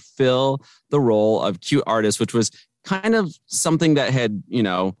to fill the role of cute artist, which was kind of something that had,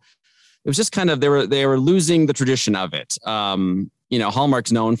 it was just kind of, they were losing the tradition of it.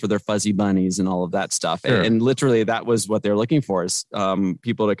 Hallmark's known for their fuzzy bunnies and all of that stuff. Sure. And literally that was what they're looking for, is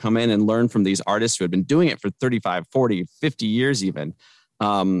people to come in and learn from these artists who had been doing it for 35, 40, 50 years even.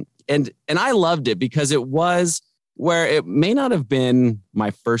 And I loved it because it was where it may not have been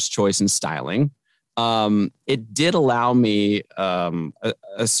my first choice in styling. It did allow me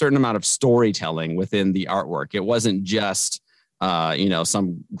a certain amount of storytelling within the artwork. It wasn't just,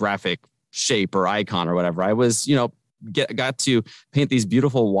 some graphic shape or icon or whatever. I was, got to paint these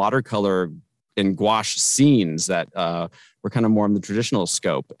beautiful watercolor and gouache scenes that were kind of more in the traditional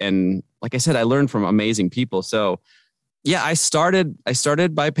scope. And like I said, I learned from amazing people. So yeah, I started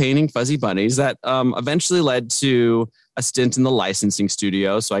by painting fuzzy bunnies. That eventually led to a stint in the licensing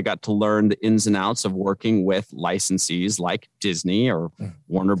studio. So I got to learn the ins and outs of working with licensees like Disney or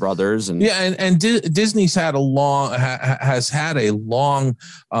Warner Brothers. And Disney's had has had a long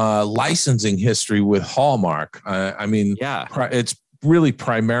licensing history with Hallmark. It's really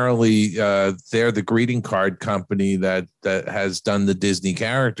primarily they're the greeting card company that has done the Disney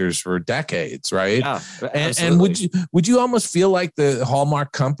characters for decades, right? Yeah, and would you almost feel like the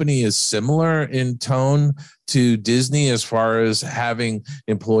Hallmark company is similar in tone to Disney as far as having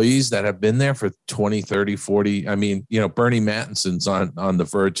employees that have been there for 20, 30, 40? I mean, Bernie Mattinson's on the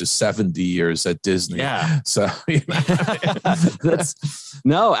verge of 70 years at Disney. Yeah. So,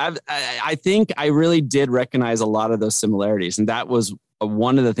 I think I really did recognize a lot of those similarities. And that was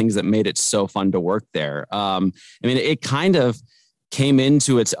one of the things that made it so fun to work there. It kind of came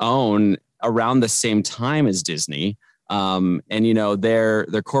into its own around the same time as Disney. Their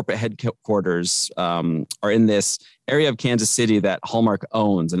corporate headquarters are in this area of Kansas City that Hallmark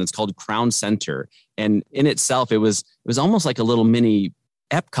owns, and it's called Crown Center. And in itself, it was almost like a little mini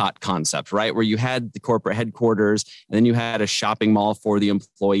Epcot concept, right? Where you had the corporate headquarters, and then you had a shopping mall for the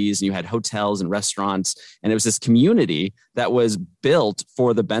employees, and you had hotels and restaurants. And it was this community that was built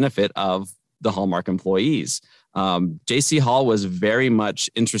for the benefit of the Hallmark employees. J.C. Hall was very much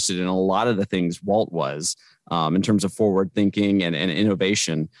interested in a lot of the things Walt was in terms of forward thinking and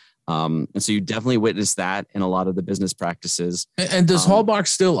innovation. And so you definitely witness that in a lot of the business practices. And does Hallmark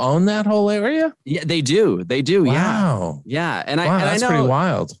still own that whole area? Yeah, they do. They do. Wow. Yeah. And that's pretty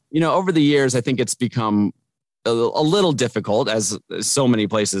wild. Over the years, I think it's become a little difficult, as so many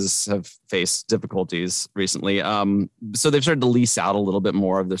places have faced difficulties recently. So they've started to lease out a little bit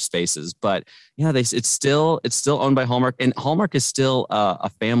more of their spaces, but it's still owned by Hallmark, and Hallmark is still a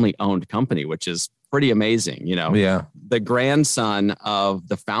family owned company, which is pretty amazing. Yeah. The grandson of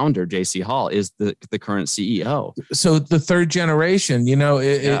the founder, J.C. Hall, is the current CEO. So the third generation,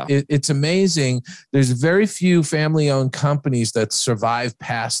 it's amazing. There's very few family-owned companies that survive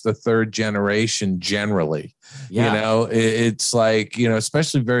past the third generation generally. Yeah. It's like,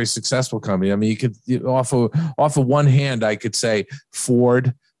 especially very successful company. I mean, you could off of one hand, I could say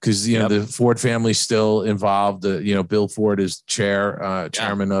Ford, because the Ford family's still involved. Bill Ford is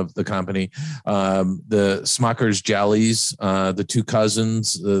chairman of the company. The Smucker's Jellies, the two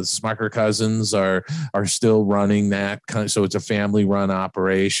cousins, the Smucker cousins, are still running that. So it's a family-run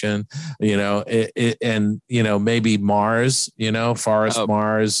operation. And maybe Mars. Forrest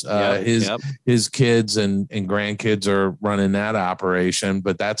Mars. His kids and grandkids are running that operation,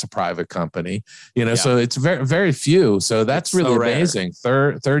 but that's a private company. So it's very, very few. So that's really amazing.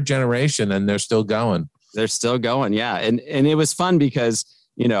 Third generation, and they're still going. Yeah. And it was fun because,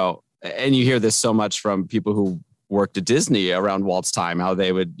 and you hear this so much from people who worked at Disney around Walt's time, how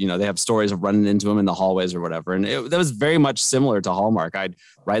they would, they have stories of running into him in the hallways or whatever. And that was very much similar to Hallmark. I'd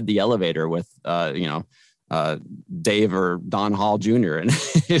ride the elevator with, Dave or Don Hall Jr. And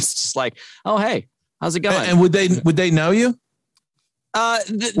it's just like, oh, hey, how's it going? And would they know you?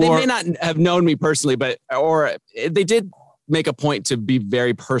 They may not have known me personally, or they did make a point to be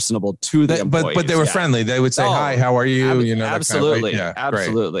very personable to the employees. But they were friendly. They would say, hi, how are you? Absolutely. That kind of,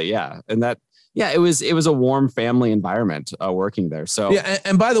 absolutely. Great. Yeah. And that, it was a warm family environment working there. So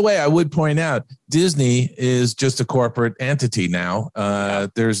and by the way, I would point out Disney is just a corporate entity now.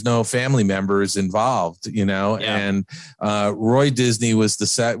 There's no family members involved, and Roy Disney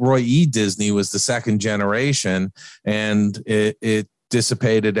was Roy E. Disney was the second generation, and it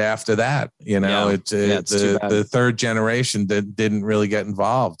dissipated after that. The third generation didn't really get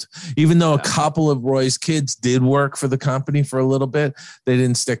involved, even though a couple of Roy's kids did work for the company for a little bit. They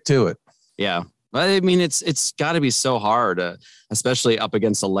didn't stick to it. Yeah. I mean, it's got to be so hard, especially up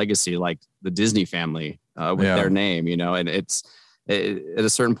against a legacy like the Disney family with their name, and at a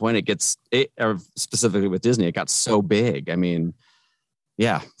certain point specifically with Disney, it got so big. I mean,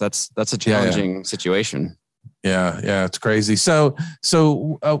 that's a challenging situation. Yeah, it's crazy. So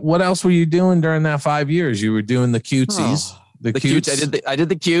what else were you doing during that 5 years? You were doing the cutesies. The cutes. I did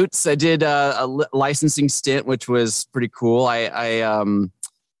the cutes. I did a licensing stint, which was pretty cool. I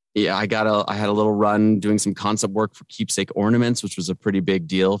had a little run doing some concept work for Keepsake Ornaments, which was a pretty big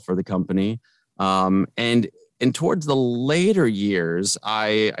deal for the company. And towards the later years,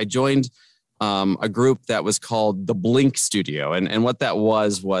 I joined a group that was called the Blink Studio. And what that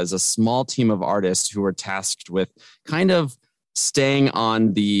was a small team of artists who were tasked with kind of staying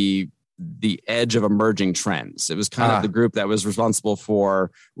on the edge of emerging trends. It was kind of the group that was responsible for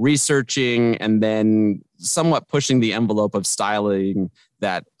researching and then somewhat pushing the envelope of styling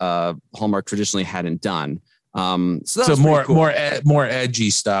that Hallmark traditionally hadn't done. So more cool. more edgy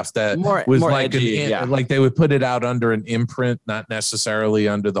stuff that was more like edgy, like they would put it out under an imprint, not necessarily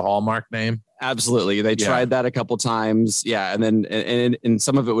under the Hallmark name. Absolutely. They tried that a couple times. Yeah. And then, and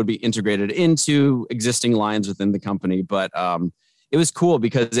some of it would be integrated into existing lines within the company. But it was cool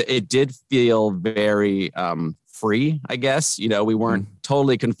because it did feel very free, I guess. We weren't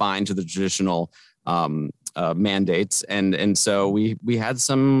totally confined to the traditional mandates. And so we had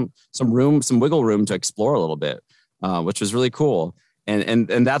some wiggle room to explore a little bit, which was really cool.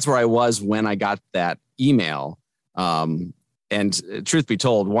 And that's where I was when I got that email. And truth be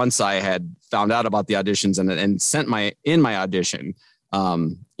told, once I had found out about the auditions and sent my audition,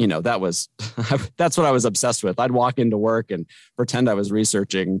 that's what I was obsessed with. I'd walk into work and pretend I was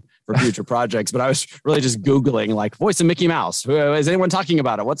researching for future projects, but I was really just Googling like voice of Mickey Mouse. Is anyone talking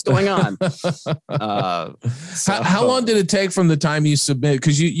about it? What's going on? How long did it take from the time you submit?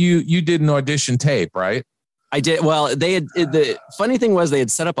 Because you did an audition tape, right? I did. Well, the funny thing was they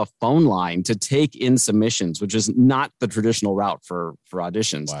had set up a phone line to take in submissions, which is not the traditional route for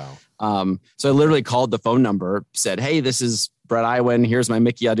auditions. Wow. So I literally called the phone number, said, "Hey, this is Brett Iwan. Here's my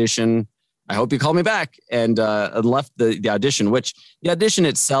Mickey audition. I hope you call me back." And left the audition, which the audition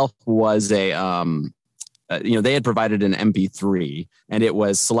itself was they had provided an MP3 and it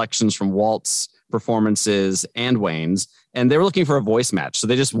was selections from Walt's performances and Wayne's. And they were looking for a voice match. So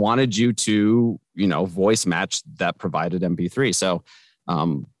they just wanted you to, voice match that provided MP3. So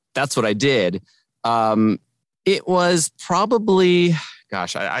that's what I did. It was probably,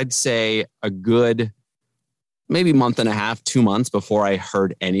 I'd say a good maybe month and a half, 2 months before I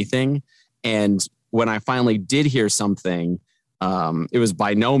heard anything. And when I finally did hear something, it was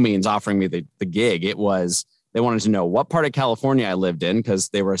by no means offering me the gig. It was They wanted to know what part of California I lived in because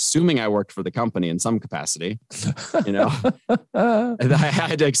they were assuming I worked for the company in some capacity. And I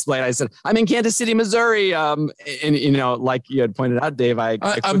had to explain. I said, I'm in Kansas City, Missouri. And like you had pointed out, Dave,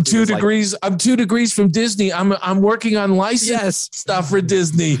 I'm 2 degrees. I'm 2 degrees from Disney. I'm working on license stuff for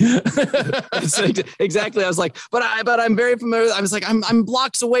Disney. Exactly. I was like, but I'm very familiar. I was like, I'm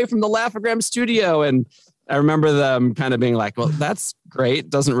blocks away from the Laugh-O-Gram studio. And I remember them kind of being like, well, that's great.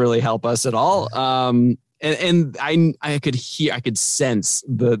 Doesn't really help us at all. And I could sense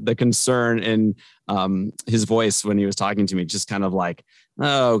the concern in his voice when he was talking to me, just kind of like,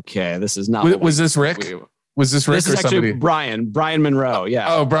 okay, this is not. Was this Rick? Was this Rick? This is actually Brian Monroe.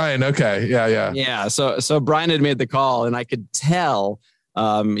 Yeah. Oh, Brian. Okay. Yeah. Yeah. So Brian had made the call, and I could tell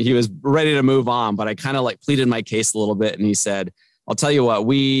he was ready to move on, but I kind of like pleaded my case a little bit, and he said, I'll tell you what,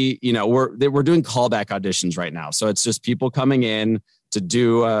 we're doing callback auditions right now. So it's just people coming in to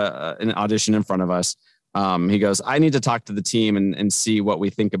do an audition in front of us. He goes, I need to talk to the team and see what we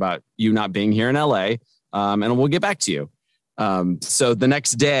think about you not being here in LA. And we'll get back to you. So the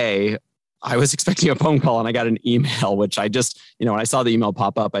next day I was expecting a phone call and I got an email, which I just, when I saw the email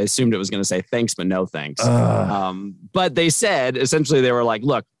pop up, I assumed it was going to say thanks, but no thanks. But they said, essentially they were like,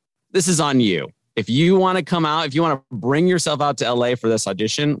 look, this is on you. If you want to come out, if you want to bring yourself out to LA for this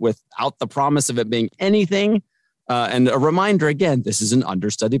audition without the promise of it being anything, and a reminder, again, this is an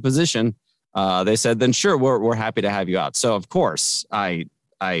understudy position. They said, then sure, we're happy to have you out. So of course I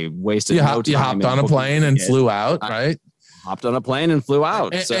wasted no time. You hopped on a plane and flew out, right? Hopped on a plane and flew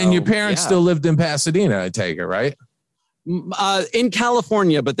out. And your parents still lived in Pasadena, I take it, right? In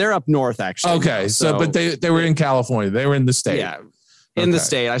California, but they're up north actually. Okay. But they were in California. They were in the state. Yeah. In the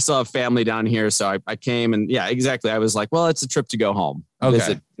state. I still have family down here. So I came and exactly. I was like, well, it's a trip to go home.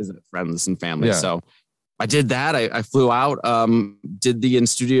 Okay. Visit friends and family. Yeah. So I did that. I flew out, did the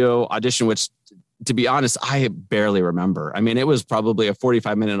in-studio audition, which, to be honest, I barely remember. I mean, it was probably a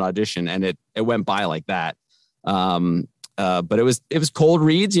 45-minute audition, and it went by like that. But it was cold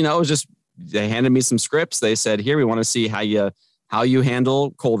reads. It was just, they handed me some scripts. They said, here, we want to see how you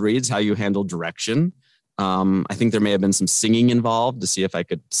handle cold reads, how you handle direction. I think there may have been some singing involved to see if I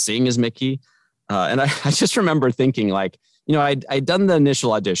could sing as Mickey. And I just remember thinking, like, I'd done the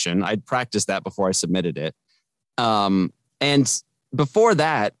initial audition. I'd practiced that before I submitted it. And before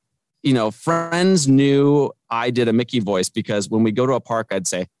that, friends knew I did a Mickey voice because when we go to a park, I'd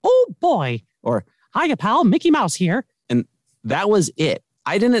say, oh boy, or hiya pal, Mickey Mouse here. And that was it.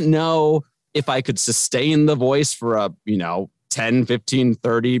 I didn't know if I could sustain the voice for a, 10, 15,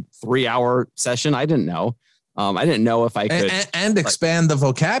 30, 3-hour session. I didn't know. I didn't know if I could. And expand the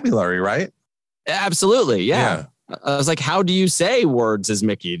vocabulary, right? Absolutely. Yeah. I was like, how do you say words as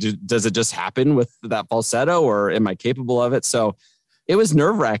Mickey? Does it just happen with that falsetto, or am I capable of it? So it was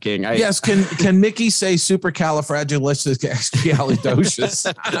nerve wracking. Yes. Can Mickey say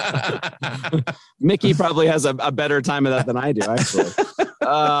supercalifragilisticexpialidocious? Mickey probably has a better time of that than I do, actually.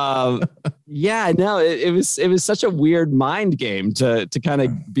 It was such a weird mind game to kind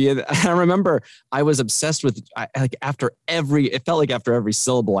of be in. I remember I was obsessed with it felt like after every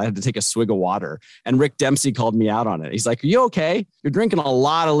syllable I had to take a swig of water, and Rick Dempsey called me out on it. He's like, "Are you okay? You're drinking a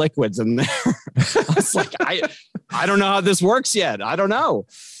lot of liquids in there." I was like, I don't know how this works yet. I don't know.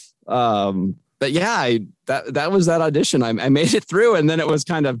 But yeah, that was that audition. I made it through, and then it was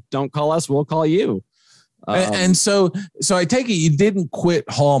kind of, don't call us, we'll call you. And so I take it you didn't quit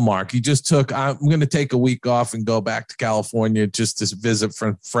Hallmark. You just took, I'm going to take a week off and go back to California just to visit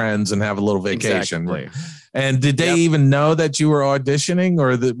friends and have a little vacation. Exactly. And did they even know that you were auditioning,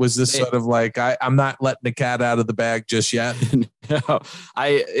 or was this sort of like, I'm not letting the cat out of the bag just yet? No,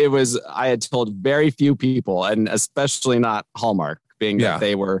 I had told very few people, and especially not Hallmark, being that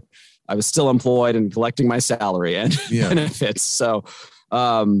I was still employed and collecting my salary and benefits. So,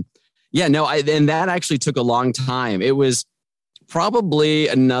 and that actually took a long time. It was probably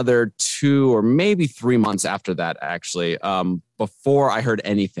another 2 or maybe 3 months after that, actually, before I heard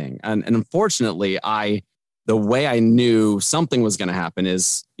anything. And unfortunately, the way I knew something was going to happen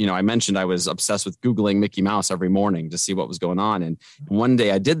is, I mentioned I was obsessed with Googling Mickey Mouse every morning to see what was going on. And one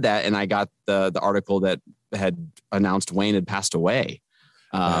day I did that, and I got the article that had announced Wayne had passed away.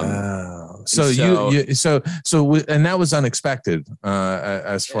 And that was unexpected,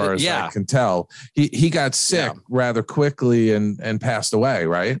 as far as I can tell. He got sick rather quickly and passed away,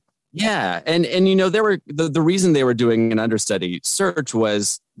 right? Yeah. And there were the reason they were doing an understudy search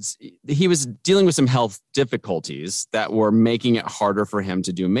was he was dealing with some health difficulties that were making it harder for him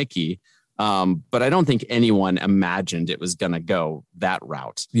to do Mickey. But I don't think anyone imagined it was going to go that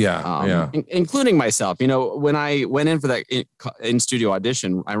route. Including myself. When I went in for that in-studio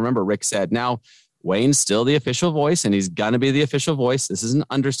audition, I remember Rick said, now Wayne's still the official voice, and he's going to be the official voice. This is an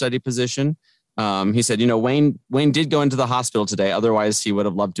understudy position. He said, Wayne did go into the hospital today. Otherwise, he would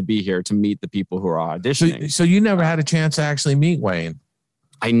have loved to be here to meet the people who are auditioning. So you never had a chance to actually meet Wayne?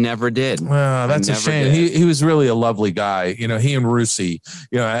 I never did. Well, that's a shame. He was really a lovely guy. He and Russi.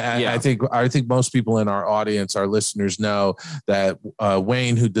 I think most people in our audience, our listeners, know that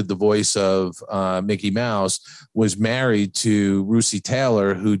Wayne, who did the voice of Mickey Mouse, was married to Russi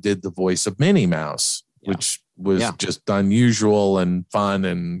Taylor, who did the voice of Minnie Mouse, which was just unusual and fun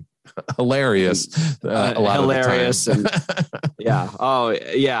and hilarious. Hilarious. And yeah. Oh,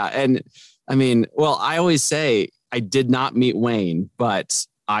 yeah. And I mean, well, I always say I did not meet Wayne, but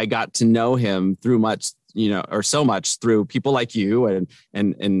I got to know him through so much through people like you and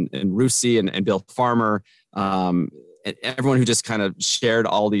Russi and Bill Farmer, and everyone who just kind of shared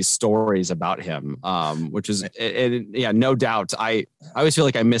all these stories about him, which is, no doubt. I always feel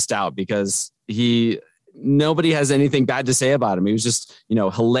like I missed out because nobody has anything bad to say about him. He was just,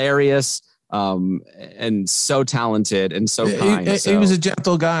 hilarious, and so talented and so kind. He was a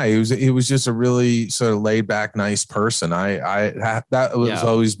gentle guy. He was just a really sort of laid back, nice person. That was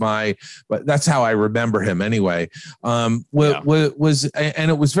always but that's how I remember him anyway. And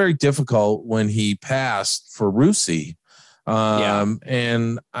it was very difficult when he passed for Russi.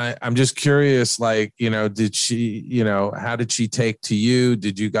 And I'm just curious, did she, how did she take to you?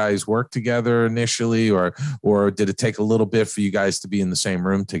 Did you guys work together initially, or did it take a little bit for you guys to be in the same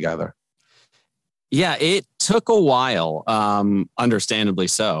room together? Yeah, it took a while, understandably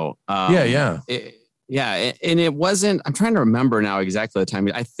so. And it wasn't, I'm trying to remember now exactly the time.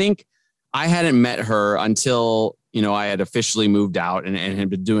 I think I hadn't met her until, I had officially moved out and had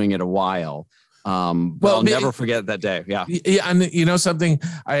been doing it a while. I'll never forget that day. Yeah. Yeah. And something,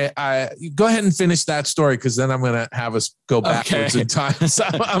 I go ahead and finish that story, because then I'm going to have us go backwards in time. So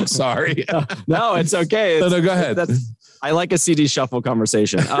I'm sorry. No, it's okay. No, go ahead. I like a CD shuffle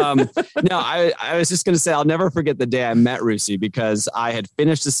conversation. I was just going to say, I'll never forget the day I met Russi, because I had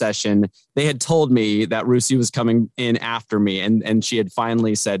finished the session. They had told me that Russi was coming in after me, and she had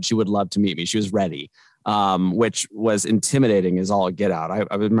finally said she would love to meet me. She was ready, which was intimidating as all get out.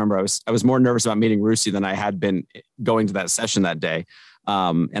 I remember I was more nervous about meeting Russi than I had been going to that session that day.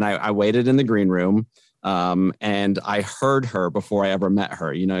 And I waited in the green room, and I heard her before I ever met her.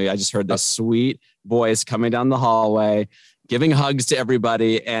 I just heard this sweet voice coming down the hallway, giving hugs to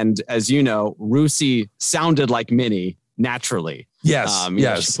everybody. And as you know, Russi sounded like Minnie naturally. Yes.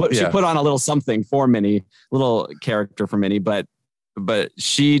 She put on a little something for Minnie, little character for Minnie, but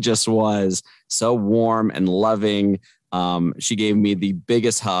she just was so warm and loving. She gave me the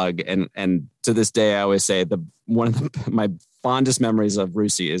biggest hug. And to this day, I always say my fondest memories of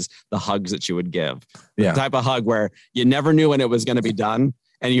Russi is the hugs that she would give. The type of hug where you never knew when it was going to be done,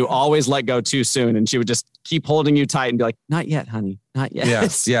 and you always let go too soon. And she would just keep holding you tight and be like, "Not yet, honey, not yet."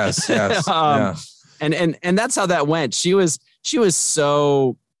 Yes. And that's how that went. She was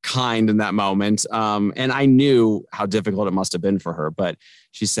so kind in that moment. And I knew how difficult it must have been for her, but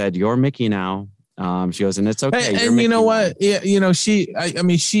she said, "You're Mickey now." She goes, "And it's okay." And you know what? Yeah, she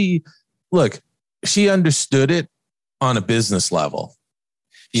understood it on a business level,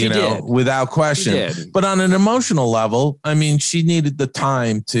 without question. But on an emotional level, she needed the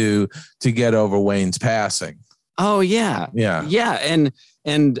time to get over Wayne's passing. Oh yeah.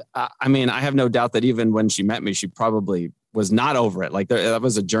 And I have no doubt that even when she met me, she probably was not over it. Like that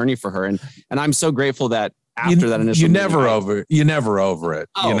was a journey for her. And I'm so grateful that after that initial you're never over it. You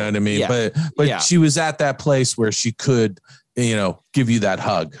know what I mean? Yeah. But she was at that place where she could, give you that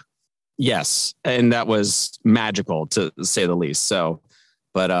hug. Yes. And that was magical, to say the least. So,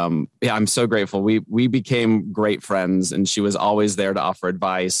 but I'm so grateful. We became great friends, and she was always there to offer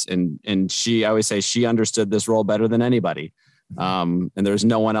advice. And I always say she understood this role better than anybody. And there's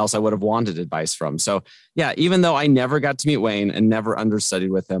no one else I would have wanted advice from. So yeah, even though I never got to meet Wayne and never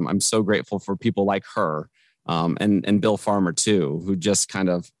understudied with him, I'm so grateful for people like her, and Bill Farmer too, who just kind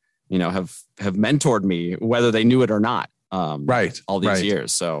of, have mentored me, whether they knew it or not. All these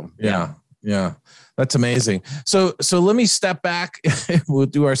years. So yeah, that's amazing. So let me step back. We'll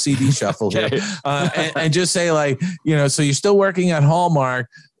do our CD shuffle here, and just say, so you're still working at Hallmark.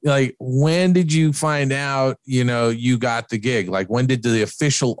 Like, when did you find out, you got the gig? Like, when did the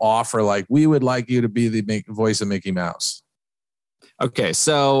official offer, like, we would like you to be the voice of Mickey Mouse? Okay.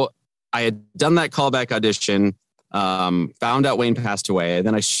 So I had done that callback audition, found out Wayne passed away.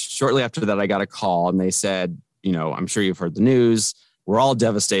 Then shortly after that, I got a call, and they said, I'm sure you've heard the news. We're all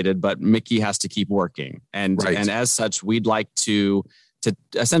devastated, but Mickey has to keep working. And as such, we'd like to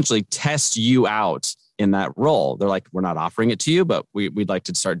essentially test you out in that role. They're like, we're not offering it to you, but we'd like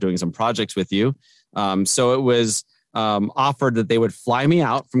to start doing some projects with you. So it was offered that they would fly me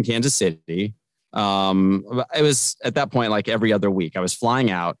out from Kansas City. It was at that point, like every other week, I was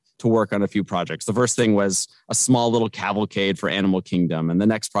flying out to work on a few projects. The first thing was a small little cavalcade for Animal Kingdom. And the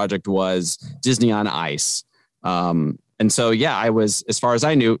next project was Disney on Ice. And so, yeah, I was, as far as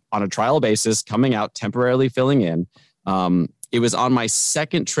I knew, on a trial basis, coming out, temporarily filling in. It was on my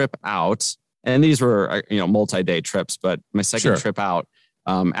second trip out, and these were, multi-day trips, but my second trip out,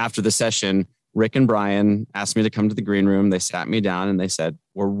 after the session, Rick and Brian asked me to come to the green room. They sat me down and they said,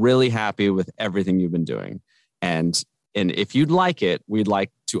 we're really happy with everything you've been doing. And if you'd like it, we'd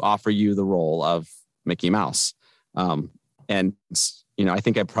like to offer you the role of Mickey Mouse. And I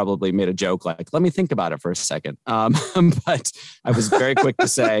think I probably made a joke like, let me think about it for a second. But I was very quick to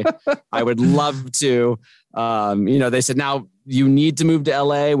say, I would love to. They said, now you need to move to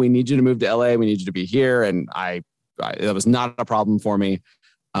LA. We need you to move to LA. We need you to be here. And that was not a problem for me.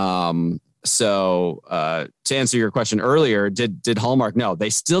 So to answer your question earlier, did Hallmark know?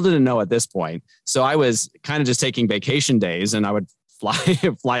 They still didn't know at this point. So I was kind of just taking vacation days, and I would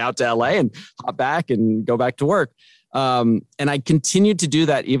fly out to LA and hop back and go back to work. And I continued to do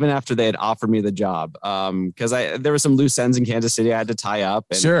that even after they had offered me the job. Because there were some loose ends in Kansas City I had to tie up.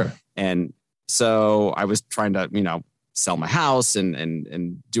 And so I was trying to, sell my house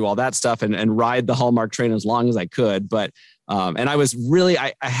and do all that stuff and ride the Hallmark train as long as I could. But and I was really,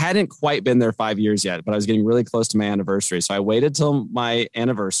 I hadn't quite been there 5 years yet, but I was getting really close to my anniversary. So I waited till my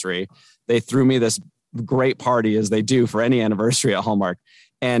anniversary. They threw me this great party, as they do for any anniversary at Hallmark.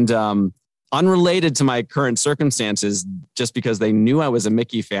 And unrelated to my current circumstances, just because they knew I was a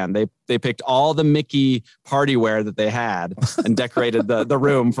Mickey fan, they picked all the Mickey party wear that they had and decorated the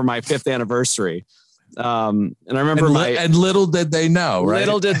room for my 5th anniversary. And I remember little did they know, right?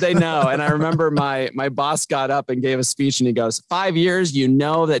 Little did they know. And I remember my boss got up and gave a speech, and he goes, 5 years, you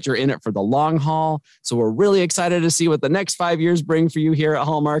know that you're in it for the long haul. So we're really excited to see what the next 5 years bring for you here at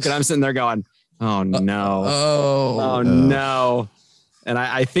Hallmark. And I'm sitting there going, oh no. Oh no. And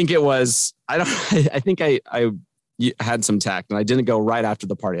I think it was, I think I had some tact, and I didn't go right after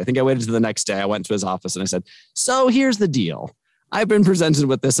the party. I think I waited to the next day. I went to his office and I said, so here's the deal. I've been presented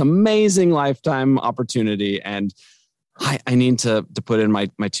with this amazing lifetime opportunity, and I need to put in my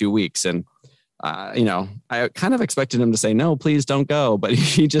 2 weeks. And, I kind of expected him to say, no, please don't go. But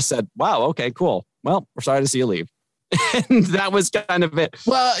he just said, wow, okay, cool. Well, we're sorry to see you leave. And that was kind of it.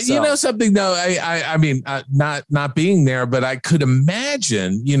 Well, something though, I mean, not being there, but I could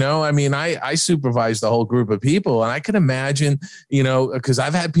imagine, I supervise the whole group of people, and I could imagine, because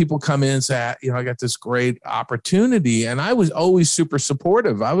I've had people come in and say, I got this great opportunity, and I was always super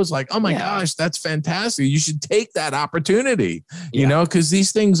supportive. I was like, oh my gosh, that's fantastic. You should take that opportunity, because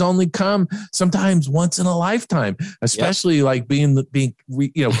these things only come sometimes once in a lifetime, especially like being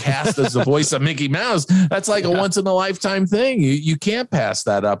cast as the voice of Mickey Mouse. That's like a once in a lifetime thing. You can't pass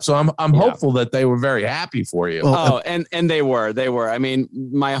that up. So I'm hopeful that they were very happy for you. And they were. I mean,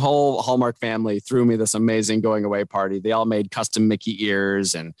 my whole Hallmark family threw me this amazing going away party. They all made custom Mickey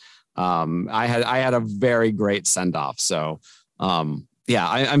ears, and I had a very great send off. So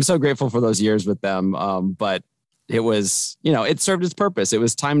I'm so grateful for those years with them. But it was, it served its purpose. It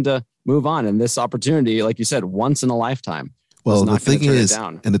was time to move on, and this opportunity, like you said, once in a lifetime. Well, the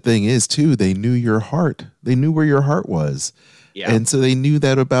thing is too, they knew your heart. They knew where your heart was. Yeah. And so they knew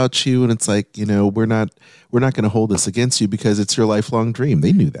that about you. And it's like, we're not going to hold this against you because it's your lifelong dream.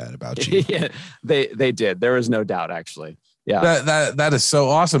 They knew that about you. Yeah, they did. There was no doubt, actually. Yeah. That is so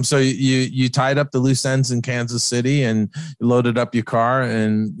awesome. So you tied up the loose ends in Kansas City and loaded up your car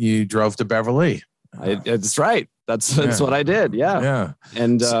and you drove to Beverly. That's right. That's what I did. Yeah. Yeah.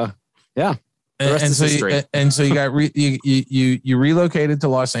 And yeah. And so you got you relocated to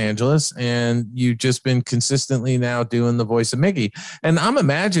Los Angeles, and you've just been consistently now doing the voice of Mickey. And I'm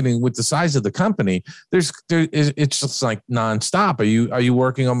imagining with the size of the company, it's just like nonstop. Are you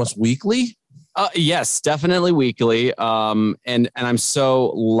working almost weekly? Yes, definitely weekly. And I'm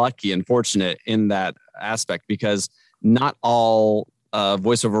so lucky and fortunate in that aspect, because not all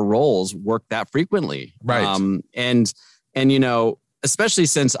voiceover roles work that frequently. Right. And especially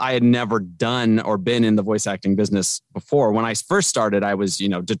since I had never done or been in the voice acting business before. When I first started, I was,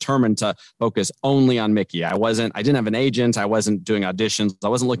 determined to focus only on Mickey. I didn't have an agent. I wasn't doing auditions. I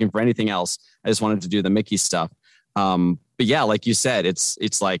wasn't looking for anything else. I just wanted to do the Mickey stuff. But yeah, like you said,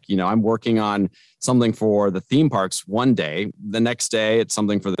 it's like, I'm working on something for the theme parks one day. The next day it's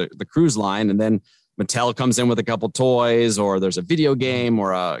something for the cruise line. And then Mattel comes in with a couple toys, or there's a video game,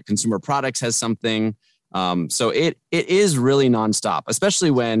 or a consumer products has something. So it is really nonstop,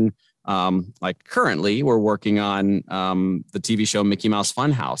 especially when Like currently we're working on the TV show Mickey Mouse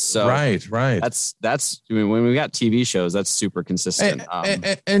Funhouse. So right. That's I mean, when we got TV shows, that's super consistent.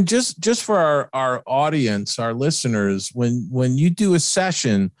 And just for our audience, our listeners, when you do a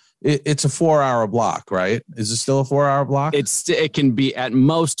session, it's a 4-hour block, right? Is it still a 4-hour block? It can be at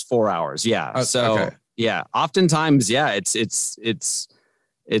most 4 hours. Yeah. So yeah, oftentimes, yeah, it's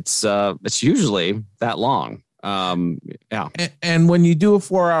usually that long. Yeah. And when you do a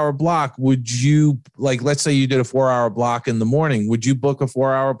 4-hour block, would you, like, let's say you did a 4-hour block in the morning, would you book a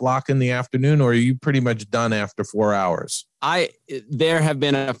 4-hour block in the afternoon, or are you pretty much done after 4 hours? There have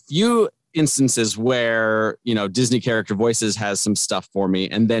been a few instances where, Disney Character Voices has some stuff for me,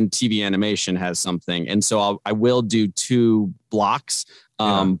 and then TV Animation has something. And so I will do 2 blocks.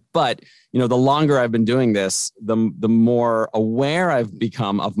 But the longer I've been doing this, the more aware I've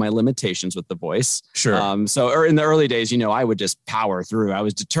become of my limitations with the voice. Sure. So in the early days, I would just power through. I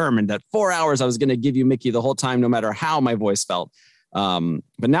was determined that 4 hours I was going to give you Mickey the whole time, no matter how my voice felt.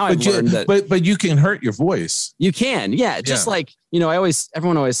 But now I've learned that. But you can hurt your voice. You can, yeah. Just like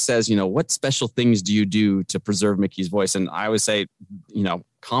everyone always says, what special things do you do to preserve Mickey's voice? And I always say,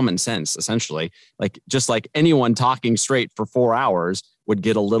 common sense, essentially. Like just like anyone talking straight for 4 hours would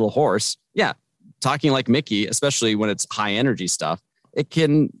get a little hoarse. Yeah, talking like Mickey, especially when it's high energy stuff, it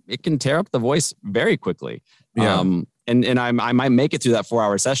can tear up the voice very quickly. Yeah. And I might make it through that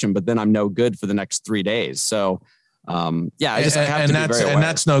 4-hour session, but then I'm no good for the next 3 days. So. I have to be very aware. And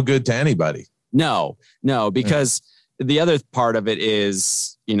that's no good to anybody. No, because the other part of it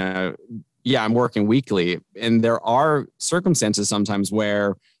is, I'm working weekly, and there are circumstances sometimes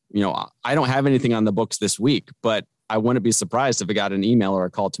where, I don't have anything on the books this week, but I wouldn't be surprised if I got an email or a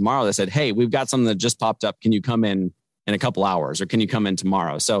call tomorrow that said, hey, we've got something that just popped up. Can you come in a couple hours, or can you come in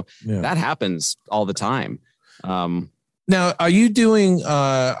tomorrow? So that happens all the time. Now, are you doing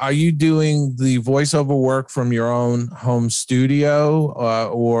the voiceover work from your own home studio,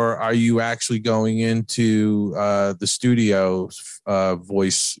 or are you actually going into the studio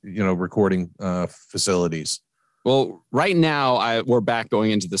voice, recording facilities? Well, right now we're back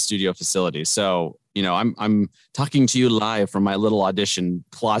going into the studio facility. So, I'm talking to you live from my little audition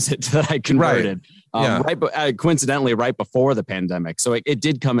closet that I converted. Right. Coincidentally, right before the pandemic. So it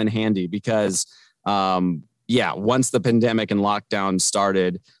did come in handy because, once the pandemic and lockdown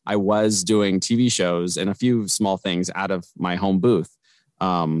started, I was doing TV shows and a few small things out of my home booth.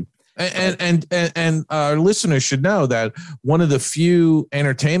 And our listeners should know that one of the few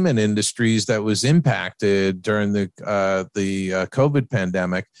entertainment industries that was impacted during the COVID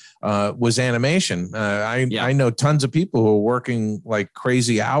pandemic was animation. I know tons of people who are working like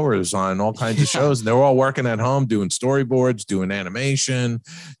crazy hours on all kinds of shows, and they're all working at home doing storyboards, doing animation,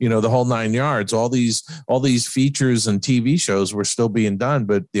 the whole 9 yards. All these features and TV shows were still being done,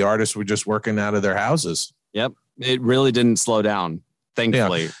 but the artists were just working out of their houses. Yep, it really didn't slow down.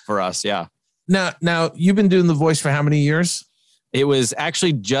 Thankfully for us. Yeah. Now you've been doing the voice for how many years? It was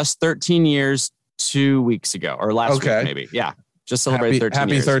actually just 13 years 2 weeks ago, or last week, maybe. Yeah. Just celebrated 13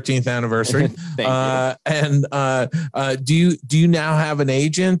 years. Happy 13th anniversary. Thank you. And do you now have an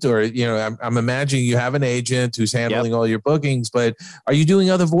agent, or, I'm imagining you have an agent who's handling all your bookings, but are you doing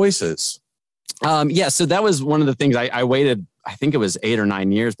other voices? So that was one of the things I waited, I think it was 8 or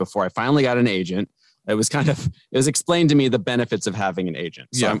 9 years before I finally got an agent. It was explained to me the benefits of having an agent.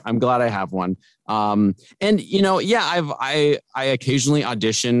 So I'm glad I have one. I occasionally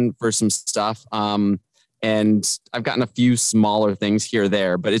audition for some stuff. And I've gotten a few smaller things here or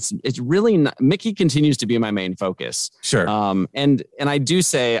there, but it's really not, Mickey continues to be my main focus. Sure. And I do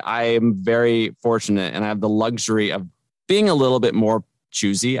say I am very fortunate, and I have the luxury of being a little bit more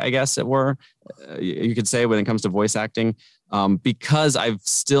choosy, I guess it were, you could say, when it comes to voice acting, because I've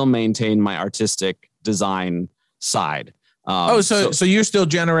still maintained my artistic design side. So you're still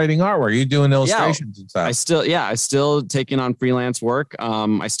generating artwork. You're doing illustrations and stuff. I still taking on freelance work.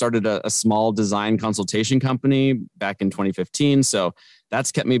 I started a small design consultation company back in 2015. So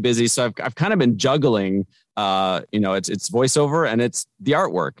that's kept me busy. So I've kind of been juggling, it's voiceover and it's the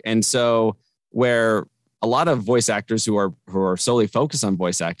artwork. And so where a lot of voice actors who are solely focused on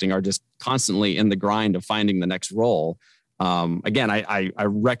voice acting are just constantly in the grind of finding the next role. Again, I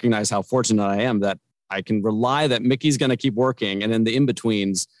recognize how fortunate I am that I can rely that Mickey's going to keep working. And in the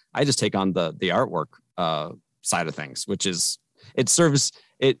in-betweens, I just take on the artwork side of things, which is, it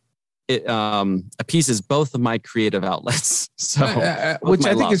it appeases both of my creative outlets. So, which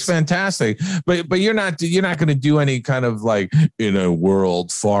I think is fantastic. But you're not going to do any kind of like in a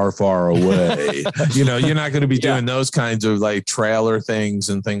world far, far away. You're not going to be doing those kinds of like trailer things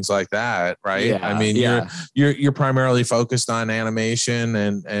and things like that, right? Yeah, I mean, you're primarily focused on animation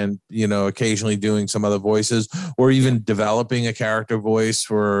and occasionally doing some other voices, or even developing a character voice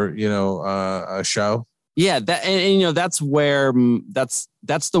for a show. Yeah, that's where that's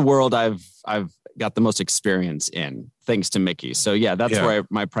the world I've got the most experience in, thanks to Mickey. So yeah, that's where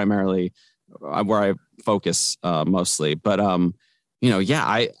I focus mostly. But I'm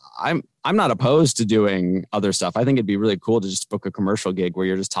not opposed to doing other stuff. I think it'd be really cool to just book a commercial gig where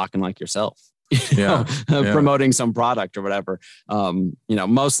you're just talking like yourself, promoting some product or whatever.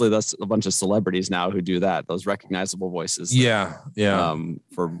 Mostly that's a bunch of celebrities now who do that. Those recognizable voices.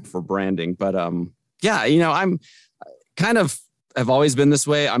 For branding, but I'm kind of, I've always been this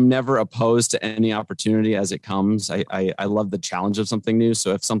way. I'm never opposed to any opportunity as it comes. I love the challenge of something new.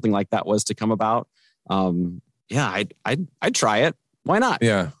 So if something like that was to come about, I'd try it. Why not?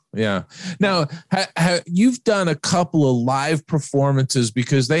 Yeah. Now, you've done a couple of live performances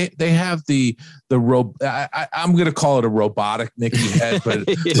because they have I'm going to call it a robotic Mickey head, but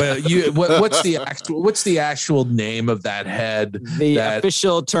what's the actual name of that head? The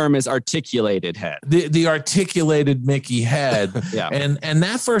official term is articulated head. The articulated Mickey head. Yeah. And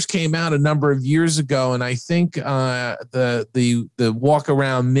that first came out a number of years ago, and I think the walk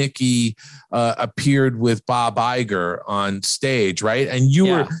around Mickey appeared with Bob Iger on stage, right? And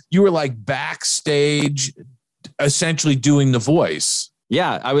you were like backstage, essentially doing the voice.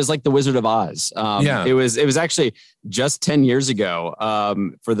 Yeah, I was like the Wizard of Oz. It was actually just 10 years ago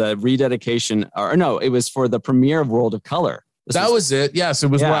for the rededication, it was for the premiere of World of Color. That was it. Yes, it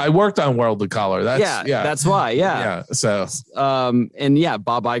was. Where I worked on World of Color. That's why. Yeah. So,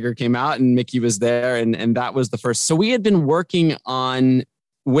 Bob Iger came out and Mickey was there, and that was the first. So we had been working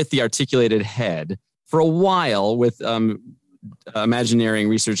with the articulated head for a while with Imagineering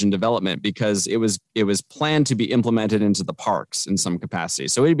Research and Development, because it was planned to be implemented into the parks in some capacity.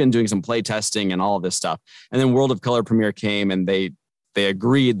 So we'd been doing some play testing and all of this stuff. And then World of Color premiere came, and they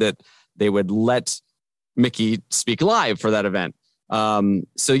agreed that they would let Mickey speak live for that event.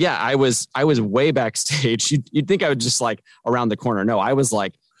 I was way backstage. You'd think I was just like around the corner. No, I was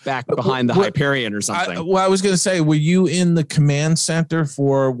like back behind the Hyperion or something. I was going to say, were you in the command center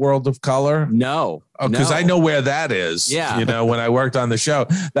for World of Color? No. Oh, because I know where that is. Yeah. When I worked on the show,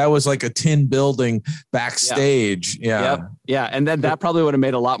 that was like a tin building backstage. Yeah. Yep. Yeah. And then that probably would have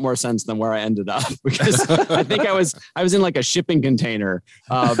made a lot more sense than where I ended up, because I think I was in like a shipping container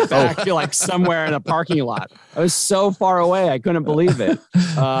back like somewhere in a parking lot. I was so far away. I couldn't believe it.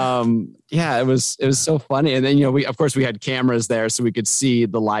 It was so funny. And then, we had cameras there so we could see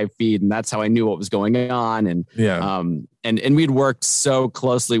the live feed, and that's how I knew what was going on. And, and we'd worked so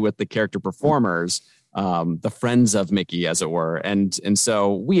closely with the character performers, the friends of Mickey, as it were. And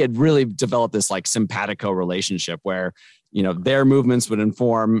so we had really developed this like simpatico relationship where, their movements would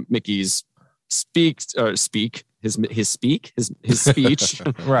inform Mickey's speech.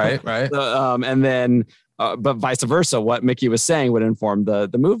 Right. And then, but vice versa, what Mickey was saying would inform the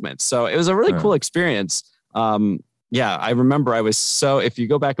movement. So it was a really cool experience. I remember if you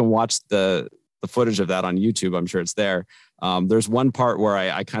go back and watch the footage of that on YouTube, I'm sure it's there. There's one part where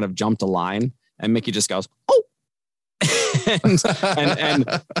I kind of jumped a line and Mickey just goes, "Oh," and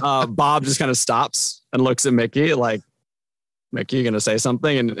Bob just kind of stops and looks at Mickey like, "Mickey, you going to say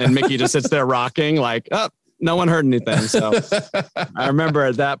something?" And Mickey just sits there rocking like, "Oh, no one heard anything." So I remember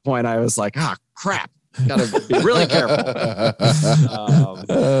at that point I was like, "Ah, crap. Gotta be really careful."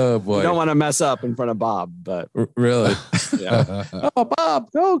 Oh boy! You don't want to mess up in front of Bob, but really, yeah. Oh, Bob!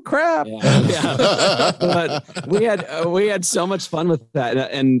 Oh, crap! Yeah. But we had so much fun with that,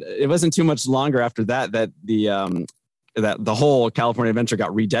 and it wasn't too much longer after that the whole California Adventure got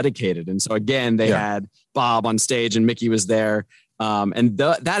rededicated, and so again they had Bob on stage and Mickey was there, and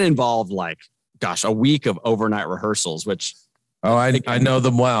that involved like, a week of overnight rehearsals, which. Oh, I know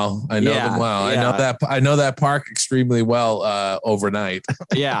them well. I know them well. Yeah. I know that park extremely well overnight.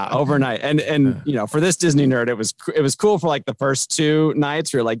 Overnight. And for this Disney nerd, it was cool for like the first 2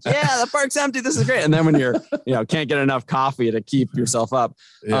 nights. You're like, the park's empty. This is great. And then when you're, can't get enough coffee to keep yourself up.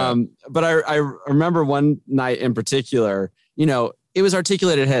 Yeah. But I remember one night in particular, it was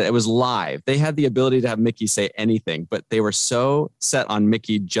articulated head. It was live. They had the ability to have Mickey say anything, but they were so set on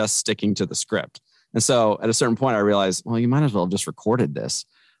Mickey just sticking to the script. And so at a certain point, I realized, well, you might as well have just recorded this.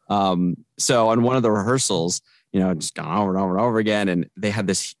 So on one of the rehearsals, just gone over and over and over again. And they had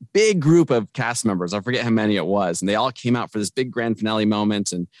this big group of cast members. I forget how many it was. And they all came out for this big grand finale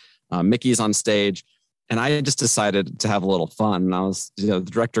moment. And Mickey's on stage. And I just decided to have a little fun. And I was, the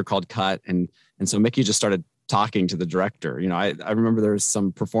director called cut. And so Mickey just started talking to the director. I remember there was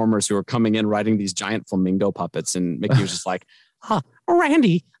some performers who were coming in riding these giant flamingo puppets. And Mickey was just like,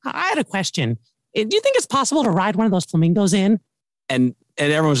 Randy, I had a question. Do you think it's possible to ride one of those flamingos in? And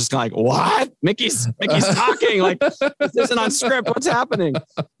everyone was just kind of like, what? Mickey's talking. Like, this isn't on script. What's happening?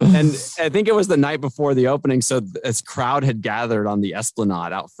 And I think it was the night before the opening. So this crowd had gathered on the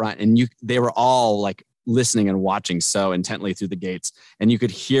Esplanade out front, and they were all like listening and watching so intently through the gates, and you could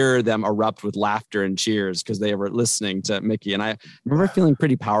hear them erupt with laughter and cheers because they were listening to Mickey. And I remember feeling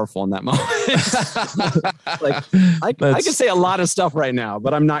pretty powerful in that moment. I could say a lot of stuff right now,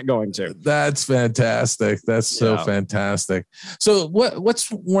 but I'm not going to. That's fantastic. That's so fantastic. So what's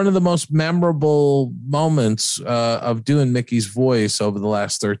one of the most memorable moments of doing Mickey's voice over the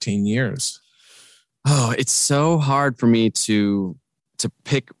last 13 years? Oh, it's so hard for me to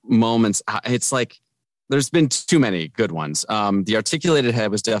pick moments. It's like, there's been too many good ones. The Articulated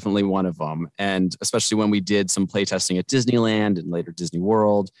Head was definitely one of them. And especially when we did some playtesting at Disneyland and later Disney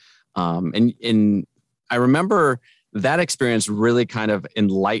World. And I remember that experience really kind of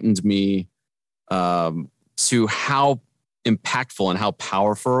enlightened me to how impactful and how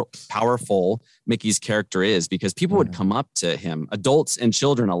powerful Mickey's character is, because people would come up to him, adults and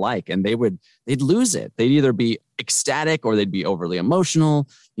children alike, and they'd lose it. They'd either be ecstatic or they'd be overly emotional.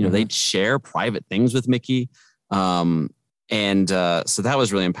 They'd share private things with Mickey. So that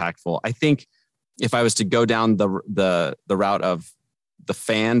was really impactful. I think if I was to go down the route of the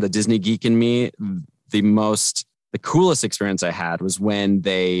fan, the Disney geek in me, the coolest experience I had was when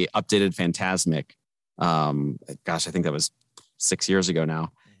they updated Fantasmic. I think that was 6 years ago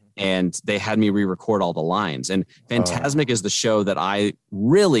now. And they had me re-record all the lines. And Fantasmic is the show that I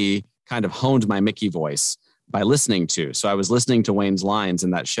really kind of honed my Mickey voice by listening to. So I was listening to Wayne's lines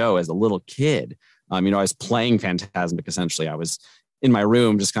in that show as a little kid. I was playing Fantasmic, essentially. I was in my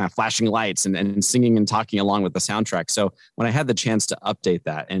room just kind of flashing lights and singing and talking along with the soundtrack. So when I had the chance to update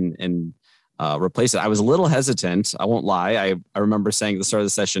that and replace it, I was a little hesitant. I won't lie. I remember saying at the start of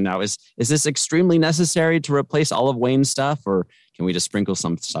the session, now, is this extremely necessary to replace all of Wayne's stuff, or can we just sprinkle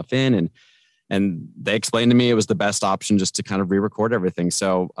some stuff in? And they explained to me it was the best option just to kind of re-record everything.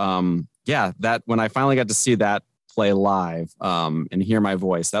 So that when I finally got to see that play live and hear my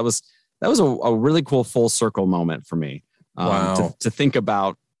voice, that was a really cool full circle moment for me. Wow. To think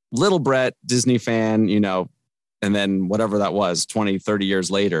about little Brett, Disney fan, and then whatever that was 20, 30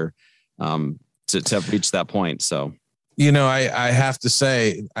 years later, to have reached that point. So, I have to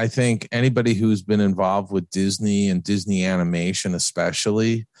say, I think anybody who's been involved with Disney and Disney animation,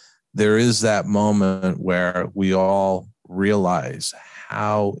 especially, there is that moment where we all realize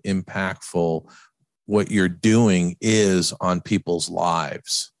how impactful what you're doing is on people's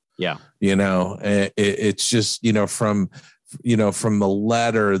lives. Yeah. It's just, from the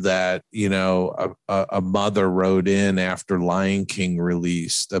letter that, a mother wrote in after Lion King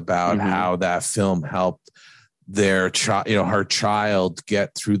released about how that film helped their child, her child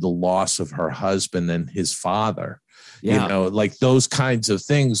get through the loss of her husband and his father. Like those kinds of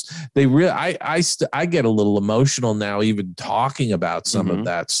things, they really, I get a little emotional now, even talking about some of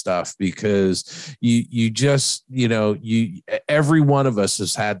that stuff, because you just, every one of us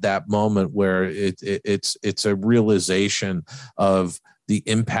has had that moment where it's a realization of the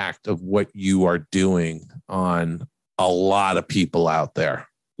impact of what you are doing on a lot of people out there.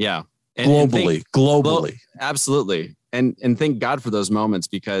 Yeah. Globally. Absolutely. And thank God for those moments,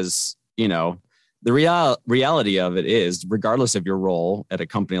 because, the reality of it is, regardless of your role at a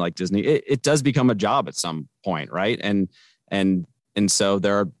company like Disney, it does become a job at some point, right? And so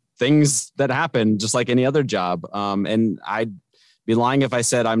there are things that happen just like any other job. And I'd be lying if I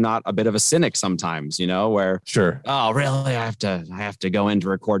said I'm not a bit of a cynic sometimes, where sure, oh really, I have to go in to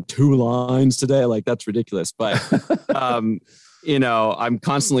record 2 lines today, like that's ridiculous. But I'm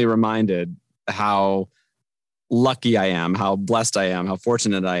constantly reminded how lucky I am, how blessed I am, how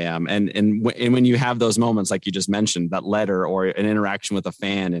fortunate I am. And when you have those moments, like you just mentioned, that letter or an interaction with a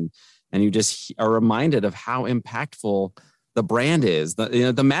fan, and you just are reminded of how impactful the brand is,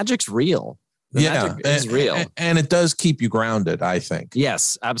 the magic's real. The magic is real. And it does keep you grounded, I think.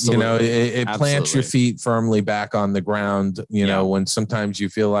 Yes, absolutely. It plants your feet firmly back on the ground, when sometimes you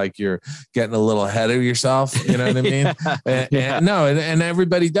feel like you're getting a little ahead of yourself, you know what I mean? And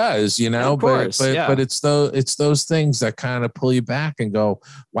everybody does, Of course, but it's those things that kind of pull you back and go,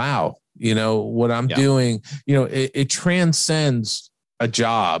 wow, what I'm doing, it transcends a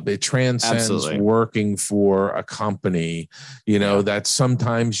job. It transcends Absolutely. working for a company, that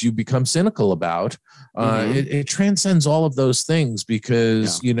sometimes you become cynical about. It transcends all of those things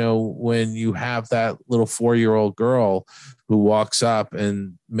because, when you have that little 4-year-old girl who walks up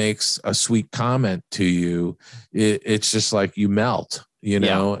and makes a sweet comment to you, it's just like you melt,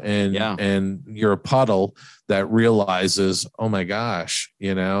 and you're a puddle that realizes, oh my gosh,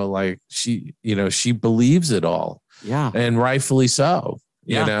 like she believes it all. Yeah. And rightfully so.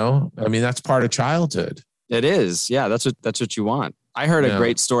 Yeah. I mean, that's part of childhood. It is. Yeah. That's what you want. I heard a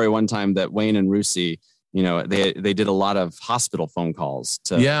great story one time that Wayne and Russi, they did a lot of hospital phone calls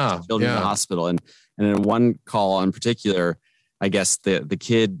to children in the hospital. And in one call in particular, I guess the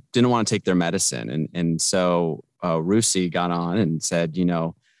kid didn't want to take their medicine. And so Russi got on and said,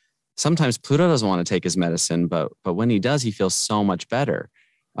 sometimes Pluto doesn't want to take his medicine, but when he does, he feels so much better.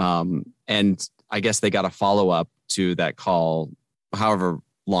 And I guess they got a follow-up to that call however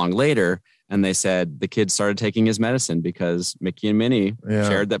long later, and they said the kid started taking his medicine because Mickey and Minnie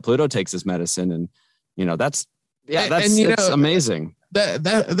shared that Pluto takes his medicine. And that's amazing.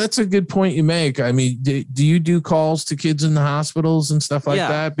 That's a good point you make. I mean, do you do calls to kids in the hospitals and stuff like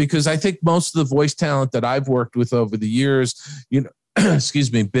that? Because I think most of the voice talent that I've worked with over the years,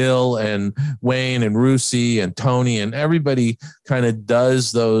 excuse me, Bill and Wayne and Russi and Tony and everybody kind of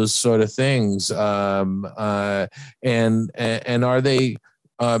does those sort of things. And are they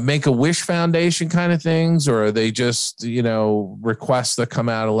Make-A-Wish Foundation kind of things, or are they just, requests that come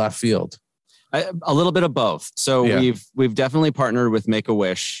out of left field? A little bit of both. So we've definitely partnered with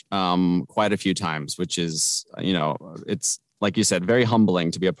Make-A-Wish quite a few times, which is, it's like you said, very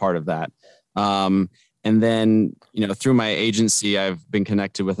humbling to be a part of that. And then, through my agency, I've been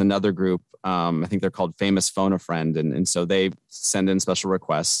connected with another group. I think they're called Famous Phone a Friend. And so they send in special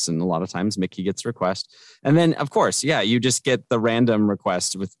requests. And a lot of times Mickey gets a request. And then, of course, you just get the random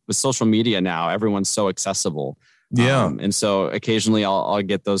request with social media now. Everyone's so accessible. Yeah. And so occasionally I'll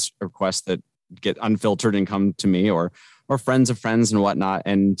get those requests that get unfiltered and come to me or friends of friends and whatnot.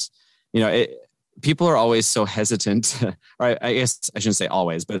 And, people are always so hesitant. Or I guess I shouldn't say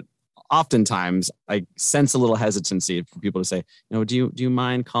always, but oftentimes I sense a little hesitancy for people to say, do you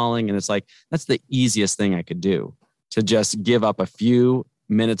mind calling? And it's like, that's the easiest thing I could do, to just give up a few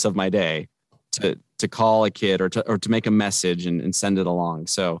minutes of my day to call a kid or to make a message and send it along.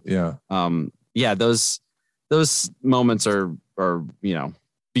 So those moments are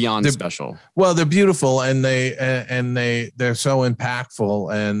beyond special. Well, they're beautiful and they're so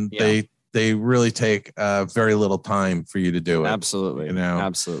impactful, and they really take very little time for you to do it. Absolutely.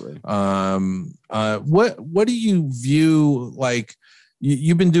 Absolutely. What do you view, like,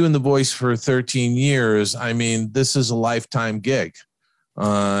 you've been doing the voice for 13 years. I mean, this is a lifetime gig in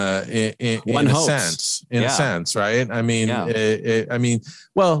a sense, right? I mean,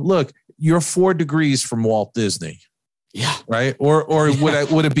 well, look, you're 4 degrees from Walt Disney. Yeah. Right. Or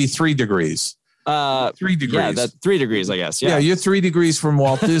would it be 3 degrees? 3 degrees. Yeah, that's 3 degrees, I guess. Yeah, you're 3 degrees from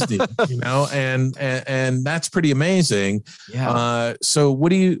Walt Disney, and that's pretty amazing. Yeah. So what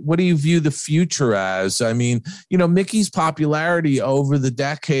do you view the future as? I mean, Mickey's popularity over the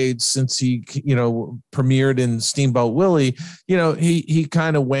decades since he, premiered in Steamboat Willie, he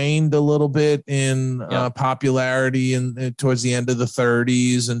kind of waned a little bit in popularity and towards the end of the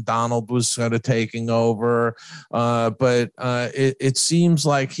 30s, and Donald was sort of taking over. But it seems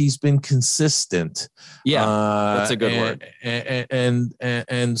like he's been consistent. Yeah, that's a good word.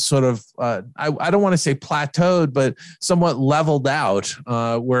 And sort of, I don't want to say plateaued, but somewhat leveled out,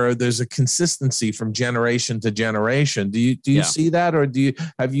 where there's a consistency from generation to generation. Do you see that, or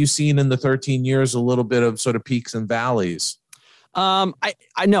have you seen in the 13 years a little bit of sort of peaks and valleys? I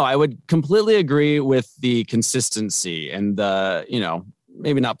know I would completely agree with the consistency and the,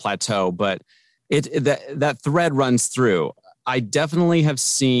 maybe not plateau, but that thread runs through. I definitely have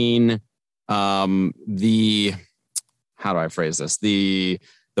seen how do I phrase this? The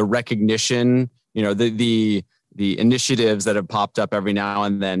recognition, the initiatives that have popped up every now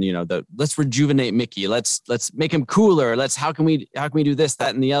and then, let's rejuvenate Mickey. Let's make him cooler. How can we do this,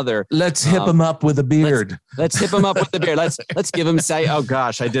 that, and the other? Let's hip him up with a beard. Let's hip him up with the beard. Let's give him oh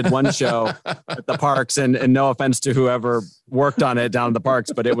gosh, I did one show at the parks, and no offense to whoever worked on it down in the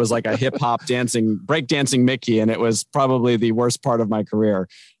parks, but it was like a hip hop break dancing Mickey. And it was probably the worst part of my career.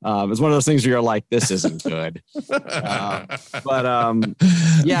 It was one of those things where you're like, this isn't good.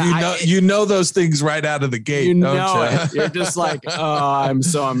 Those things right out of the gate. You're just like, oh, I'm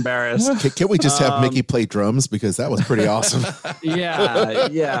so embarrassed. Can't we just have Mickey play drums? Because that was pretty awesome.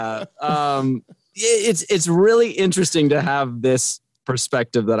 Yeah. It's really interesting to have this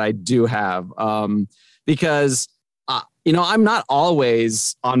perspective that I do have, because I'm not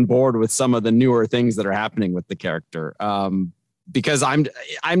always on board with some of the newer things that are happening with the character. Because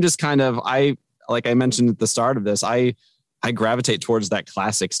I'm just kind of, like I mentioned at the start of this, I gravitate towards that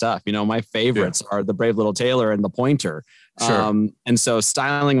classic stuff. My favorites are The Brave Little Tailor and The Pointer. Sure. And so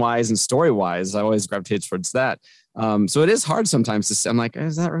styling wise and story wise, I always gravitate towards that. So it is hard sometimes to say, I'm like,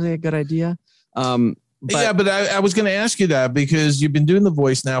 is that really a good idea? But I was going to ask you that because you've been doing the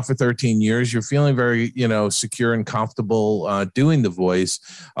voice now for 13 years. You're feeling very, secure and comfortable doing the voice.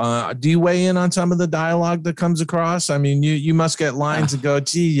 Do you weigh in on some of the dialogue that comes across? I mean, you must get lines that go,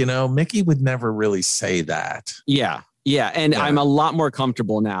 gee, Mickey would never really say that. Yeah. And I'm a lot more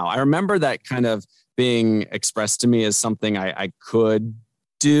comfortable now. I remember that kind of being expressed to me as something I could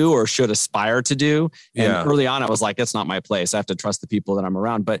do or should aspire to do. And early on, I was like, that's not my place. I have to trust the people that I'm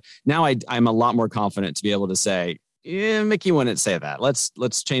around. But now I'm a lot more confident to be able to say, Mickey wouldn't say that. Let's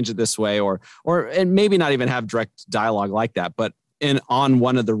change it this way, and maybe not even have direct dialogue like that, but on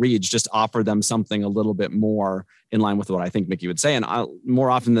one of the reads, just offer them something a little bit more in line with what I think Mickey would say. And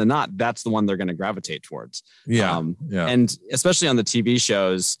more often than not, that's the one they're going to gravitate towards. And especially on the TV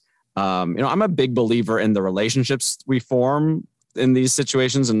shows, I'm a big believer in the relationships we form in these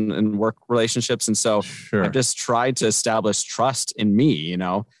situations and work relationships. And so I've just tried to establish trust in me,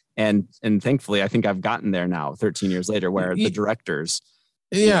 and thankfully I think I've gotten there now 13 years later where the directors.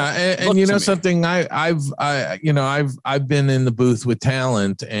 And something I've been in the booth with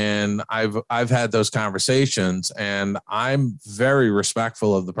talent and I've had those conversations and I'm very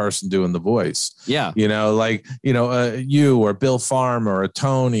respectful of the person doing the voice. Yeah. You or Bill Farmer or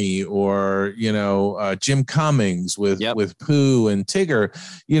Tony or, Jim Cummings with Pooh and Tigger,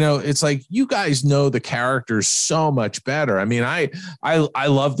 it's like, you guys know the characters so much better. I mean, I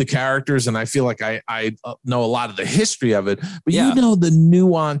love the characters and I feel like I know a lot of the history of it, but the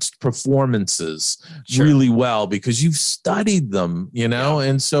nuanced performances really well because you've studied them,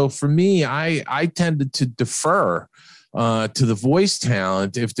 and so for me, I tended to defer to the voice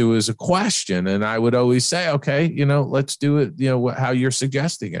talent if there was a question, and I would always say, okay, let's do it, how you're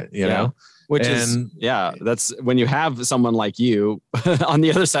suggesting it, know. That's when you have someone like you on the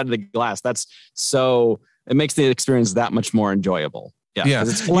other side of the glass. It makes the experience that much more enjoyable. Yeah,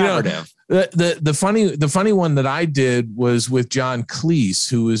 it's collaborative. The funny one that I did was with John Cleese,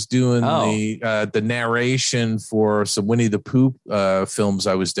 who was doing the narration for some Winnie the Pooh films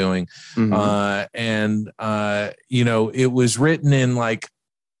I was doing, it was written in like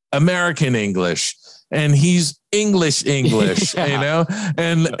American English, and he's English, and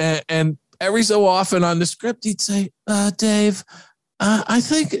every so often on the script he'd say, Dave, I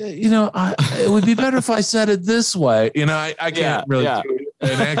think, it would be better if I said it this way. I can't really do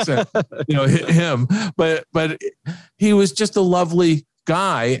an accent, him, but he was just a lovely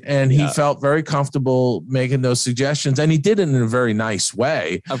guy and he felt very comfortable making those suggestions and he did it in a very nice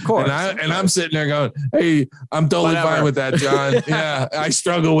way. Of course. And I'm sitting there going, hey, I'm totally fine with that, John. Yeah. I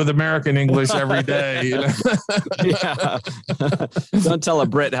struggle with American English every day. Don't tell a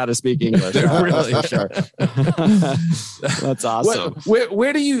Brit how to speak English. Really? Sure. That's awesome.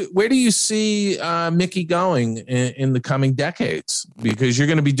 Where do you see Mickey going in the coming decades? Because you're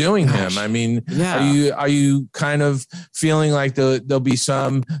going to be doing him. I mean, are you kind of feeling like there'll be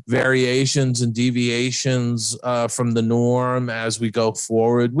some variations and deviations from the norm as we go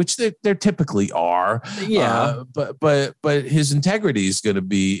forward, which there typically are. But his integrity is going to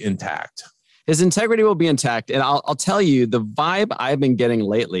be intact. His integrity will be intact. And I'll tell you, the vibe I've been getting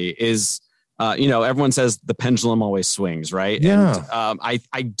lately is, everyone says the pendulum always swings, right? Yeah. And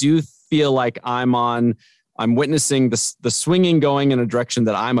I do feel like I'm witnessing the swinging going in a direction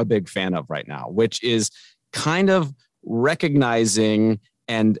that I'm a big fan of right now, which is kind of recognizing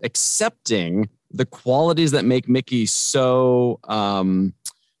and accepting the qualities that make Mickey so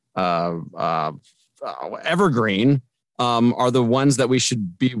evergreen are the ones that we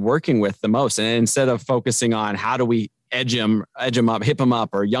should be working with the most. And instead of focusing on how do we edge him up, hip him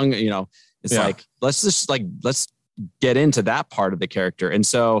up, or young, it's like, let's get into that part of the character. And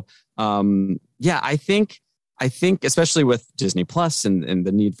so, I think especially with Disney Plus and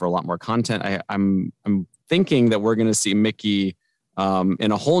the need for a lot more content, I'm thinking that we're going to see Mickey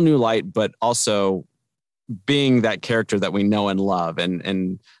in a whole new light, but also being that character that we know and love,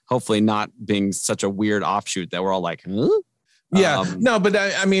 and hopefully not being such a weird offshoot that we're all like, huh? No, but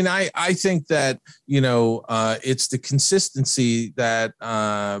I think that, it's the consistency that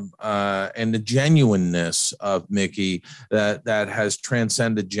and the genuineness of Mickey that has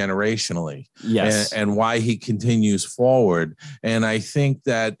transcended generationally. Yes. And why he continues forward. And I think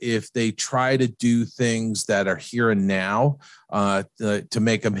that if they try to do things that are here and now, to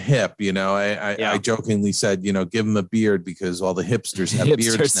make him hip. I jokingly said, give him a beard because all the hipsters have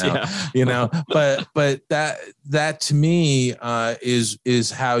beards now. But that to me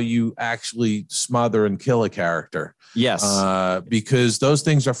is how you actually smother and kill a character. Yes. Because those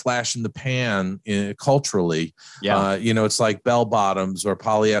things are flash in the pan culturally. Yeah. It's like bell bottoms or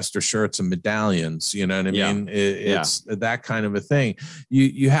polyester shirts and medallions. You know what I mean? It's that kind of a thing.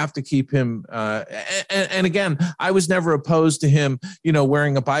 You have to keep him. And again, I was never opposed to him,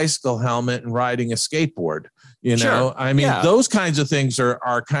 wearing a bicycle helmet and riding a skateboard. Those kinds of things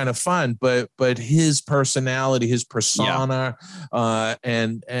are kind of fun, but his personality, his persona,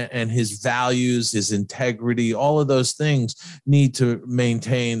 and his values, his integrity, all of those things need to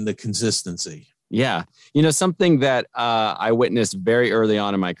maintain the consistency. Yeah. Something that I witnessed very early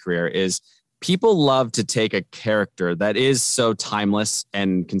on in my career is people love to take a character that is so timeless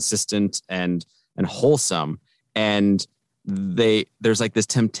and consistent and wholesome. And there's like this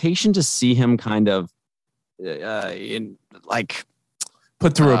temptation to see him kind of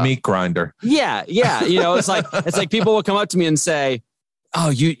put through a meat grinder. Yeah. It's like people will come up to me and say,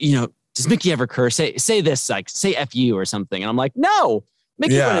 "Oh, does Mickey ever curse? Say this, like say F you or something." And I'm like, "No,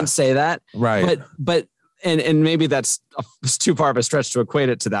 Mickey wouldn't say that." Right. But maybe that's too far of a stretch to equate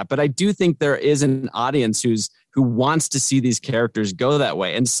it to that. But I do think there is an audience who wants to see these characters go that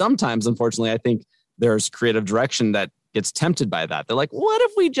way. And sometimes, unfortunately, I think there's creative direction that gets tempted by that. They're like, what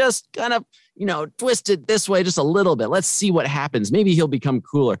if we just kind of, twist it this way just a little bit? Let's see what happens. Maybe he'll become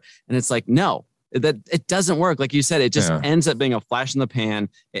cooler. And it's like, no, that it doesn't work. Like you said, it just ends up being a flash in the pan.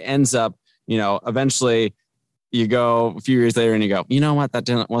 It ends up, eventually you go a few years later and you go, you know what, that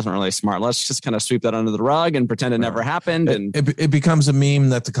wasn't really smart. Let's just kind of sweep that under the rug and pretend it never happened. And it becomes a meme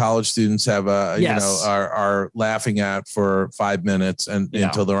that the college students have, are laughing at for 5 minutes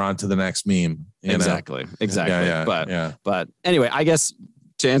until they're on to the next meme. Exactly. But anyway, I guess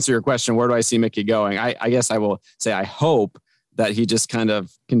to answer your question, where do I see Mickey going? I guess I will say, I hope that he just kind of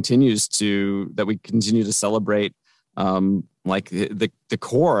that we continue to celebrate, like the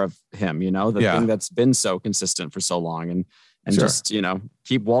core of him, thing that's been so consistent for so long and just,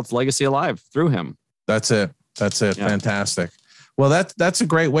 keep Walt's legacy alive through him. That's it. Yeah. Fantastic. Well, that's a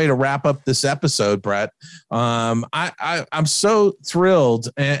great way to wrap up this episode, Brett. I'm so thrilled.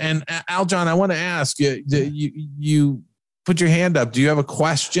 And Aljon, I want to ask you put your hand up. Do you have a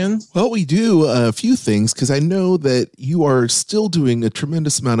question? Well, we do a few things because I know that you are still doing a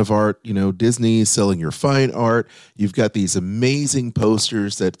tremendous amount of art. Disney selling your fine art. You've got these amazing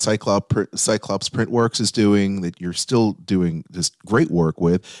posters that Cyclops Printworks is doing that you're still doing this great work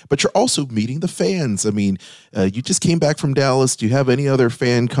with, but you're also meeting the fans. I mean, you just came back from Dallas. Do you have any other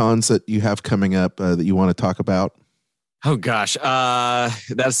fan cons that you have coming up that you want to talk about? Oh gosh,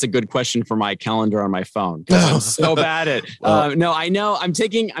 that's a good question for my calendar on my phone. I'm so bad at it. No, I know I'm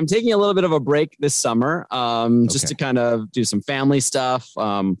taking a little bit of a break this summer, just to kind of do some family stuff.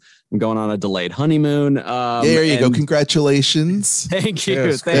 I'm going on a delayed honeymoon. There you go. Congratulations. Thank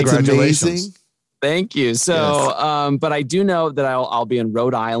you. That's amazing. Thank you. So, but I do know that I'll be in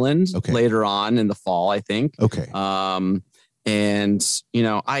Rhode Island later on in the fall, I think. Okay. And,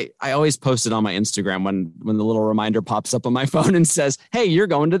 I always post it on my Instagram when the little reminder pops up on my phone and says, "Hey, you're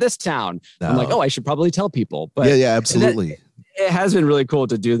going to this town." No. I'm like, "Oh, I should probably tell people." But yeah, absolutely. It has been really cool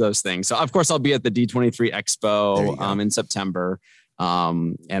to do those things. So of course I'll be at the D23 Expo in September.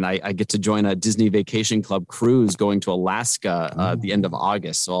 And I get to join a Disney Vacation Club cruise going to Alaska at the end of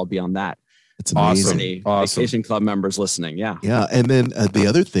August. So I'll be on that. It's amazing. Awesome. Vacation Club members listening. Yeah. Yeah. And then the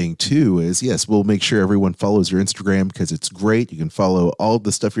other thing too is, yes, we'll make sure everyone follows your Instagram because it's great. You can follow all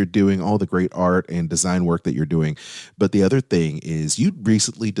the stuff you're doing, all the great art and design work that you're doing. But the other thing is you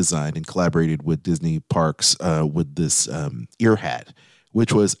recently designed and collaborated with Disney Parks with this ear hat,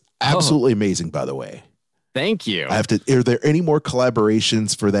 which was absolutely amazing, by the way. Thank you. Are there any more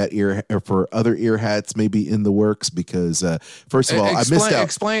collaborations for that ear or for other ear hats maybe in the works? Because first of all, I missed out.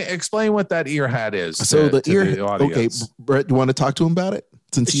 Explain what that ear hat is. So the Brett, do you want to talk to him about it?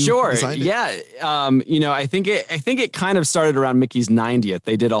 Since you designed it? Yeah. I think it kind of started around Mickey's 90th.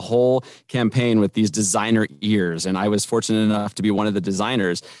 They did a whole campaign with these designer ears, and I was fortunate enough to be one of the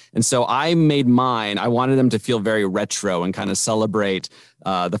designers. And so I made mine. I wanted them to feel very retro and kind of celebrate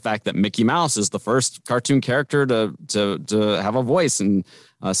the fact that Mickey Mouse is the first cartoon character to have a voice in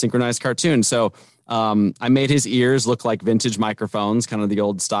a synchronized cartoon. So I made his ears look like vintage microphones, kind of the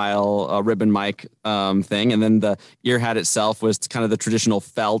old style ribbon mic thing. And then the ear hat itself was kind of the traditional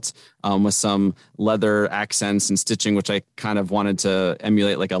felt with some leather accents and stitching, which I kind of wanted to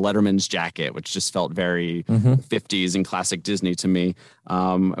emulate like a Letterman's jacket, which just felt very 50s and classic Disney to me,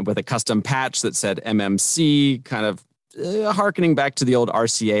 with a custom patch that said MMC, kind of harkening back to the old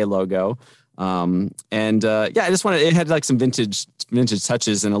RCA logo. I just wanted, it had like some vintage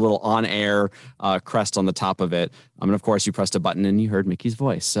touches and a little on-air crest on the top of it. And of course you pressed a button and you heard Mickey's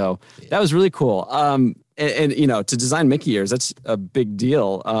voice. So that was really cool. And to design Mickey ears, that's a big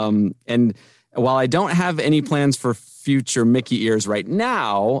deal. And while I don't have any plans for future Mickey ears right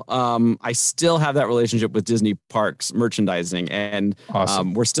now, I still have that relationship with Disney Parks merchandising, and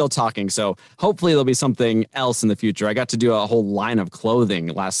Awesome. We're still talking. So hopefully there'll be something else in the future. I got to do a whole line of clothing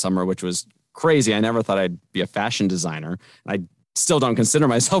last summer, which was crazy. I never thought I'd be a fashion designer. I still don't consider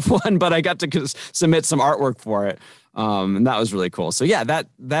myself one, but I got to submit some artwork for it. And that was really cool. So yeah,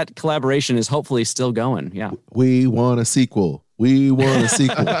 that collaboration is hopefully still going. Yeah. We want a sequel. We want a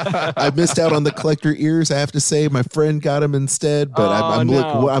sequel. I missed out on the collector ears, I have to say. My friend got them instead, but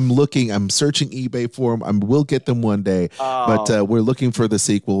I'm searching eBay for them. I will get them one day, but we're looking for the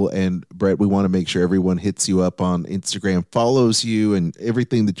sequel. And Brett, we want to make sure everyone hits you up on Instagram, follows you and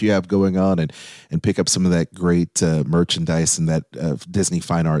everything that you have going on, and pick up some of that great merchandise and that Disney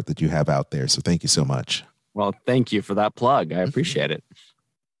fine art that you have out there. So thank you so much. Well, thank you for that plug. I appreciate it.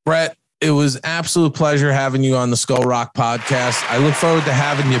 Brett, it was absolute pleasure having you on the Skull Rock podcast. I look forward to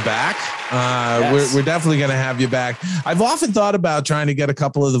having you back. Yes. We're definitely going to have you back. I've often thought about trying to get a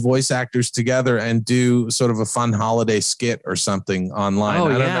couple of the voice actors together and do sort of a fun holiday skit or something online.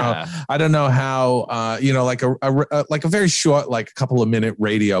 I don't know how, like a very short, like a couple of minute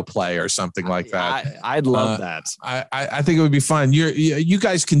radio play or something like that. I'd love that. I think it would be fun. You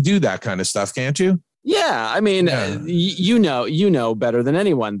guys can do that kind of stuff, can't you? Yeah, I mean, you know better than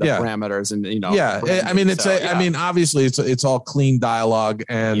anyone the parameters and I mean, obviously it's all clean dialogue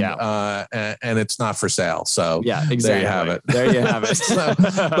and it's not for sale. So yeah, exactly. There you have it. So,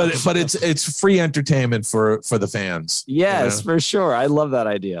 but it's free entertainment for the fans. Yes, for sure. I love that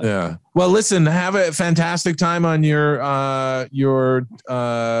idea. Yeah. Well, listen, have a fantastic time on your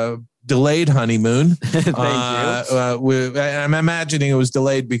delayed honeymoon. Thank you. I'm imagining it was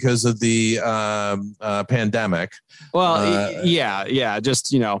delayed because of the pandemic. Well,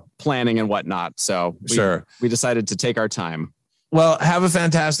 just planning and whatnot. So we decided to take our time. Well, have a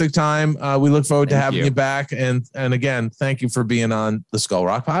fantastic time. We look forward to having you back. And again, thank you for being on the Skull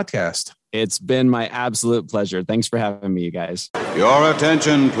Rock podcast. It's been my absolute pleasure. Thanks for having me, you guys. Your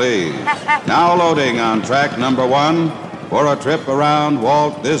attention, please. Now loading on track number 1 for a trip around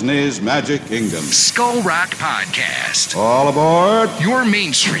Walt Disney's Magic Kingdom. Skull Rock Podcast. All aboard. Your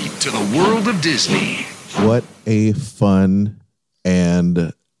Main Street to the world of Disney. What a fun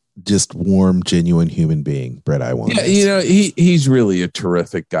and just warm, genuine human being Brett Iwan. Yeah, he's really a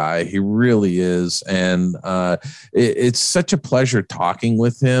terrific guy. He really is. And it's such a pleasure talking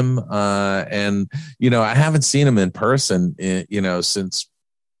with him. And I haven't seen him in person, since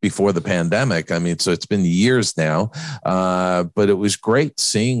before the pandemic. I mean, so it's been years now, but it was great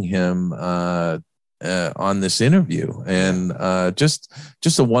seeing him on this interview, and just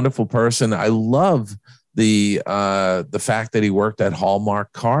a wonderful person. I love the fact that he worked at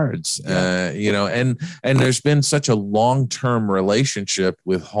Hallmark Cards, and there's been such a long-term relationship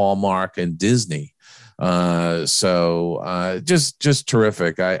with Hallmark and Disney. So just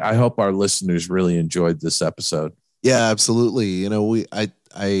terrific. I hope our listeners really enjoyed this episode. Yeah, absolutely.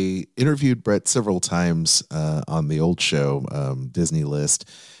 I interviewed Brett several times on the old show, Disney List,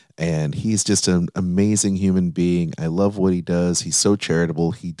 and he's just an amazing human being. I love what he does. He's so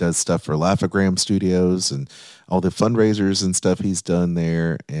charitable. He does stuff for Laugh-O-Gram Studios and all the fundraisers and stuff he's done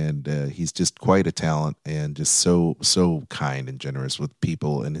there, and he's just quite a talent and just so kind and generous with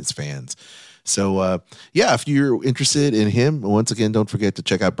people and his fans. So, if you're interested in him, once again, don't forget to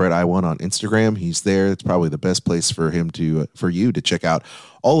check out Brett Iwan on Instagram. He's there. It's probably the best place for you to check out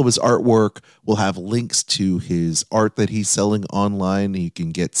all of his artwork. We'll have links to his art that he's selling online. You can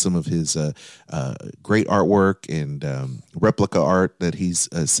get some of his great artwork and replica art that he's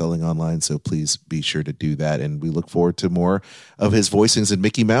selling online. So please be sure to do that. And we look forward to more of his voicings in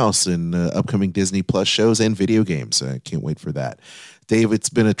Mickey Mouse and upcoming Disney Plus shows and video games. I can't wait for that. Dave, it's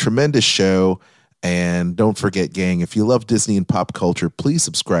been a tremendous show. And don't forget, gang, if you love Disney and pop culture, please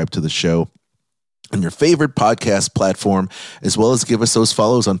subscribe to the show on your favorite podcast platform, as well as give us those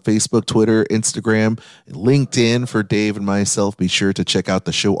follows on Facebook, Twitter, Instagram, LinkedIn for Dave and myself. Be sure to check out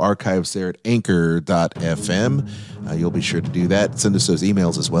the show archives there at anchor.fm. You'll be sure to do that. Send us those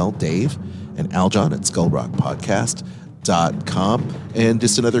emails as well, Dave and Aljon at skullrockpodcast.com. And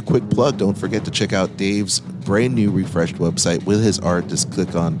just another quick plug, don't forget to check out Dave's brand new refreshed website with his art. Just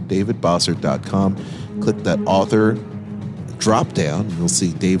click on davidbossert.com, click that author drop down, and you'll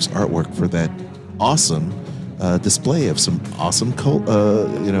see Dave's artwork for that awesome display of some awesome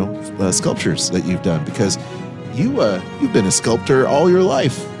sculptures that you've done, because you've been a sculptor all your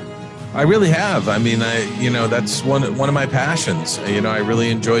life. I really have. I mean, that's one of my passions. I really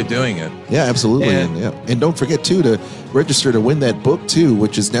enjoy doing it. Yeah, absolutely. And don't forget too to register to win that book too,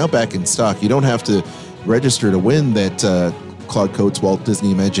 which is now back in stock. You don't have to register to win that Claude Coates Walt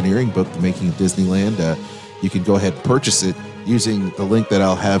Disney Imagineering book, The Making of Disneyland. You can go ahead and purchase it using the link that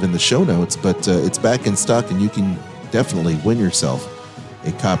I'll have in the show notes. But it's back in stock, and you can definitely win yourself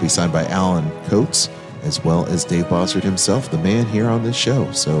a copy signed by Alan Coates, as well as Dave Bossert himself, the man here on this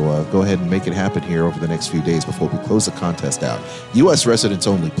show. So go ahead and make it happen here over the next few days before we close the contest out. U.S. residents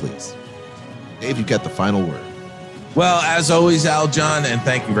only, please. Dave, you got the final word. Well, as always, Aljon, and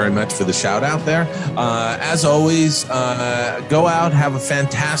thank you very much for the shout out there. As always, go out, have a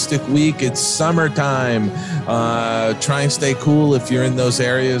fantastic week. It's summertime. Try and stay cool if you're in those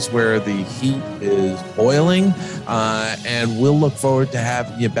areas where the heat is boiling. And we'll look forward to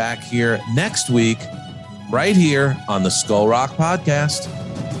having you back here next week, right here on the Skull Rock Podcast.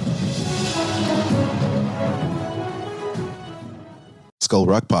 Skull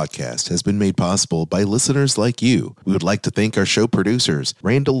Rock Podcast has been made possible by listeners like you. We would like to thank our show producers,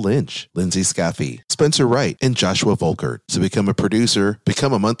 Randall Lynch, Lindsay Scaffey, Spencer Wright, and Joshua Volkert. To become a producer,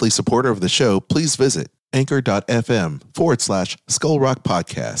 become a monthly supporter of the show, please visit anchor.fm/Skull Rock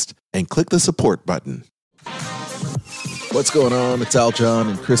Podcast and click the support button. What's going on? It's Aljon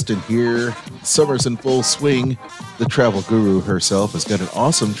and Kristen here. Summer's in full swing. The travel guru herself has got an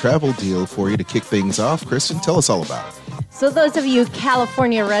awesome travel deal for you to kick things off. Kristen, tell us all about it. So those of you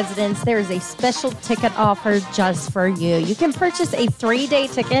California residents, there is a special ticket offer just for you. You can purchase a 3-day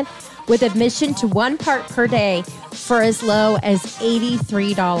ticket with admission to one park per day for as low as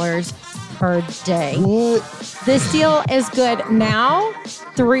 $83 per day. What? This deal is good now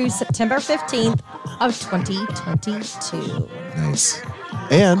through September 15th of 2022. Nice.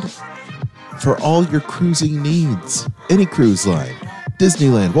 And for all your cruising needs, any cruise line,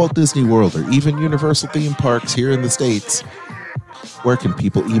 Disneyland, Walt Disney World, or even Universal theme parks here in the States, where can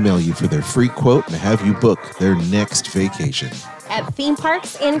people email you for their free quote and have you book their next vacation? At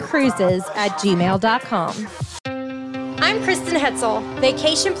themeparksandcruises@gmail.com. I'm Kristen Hetzel,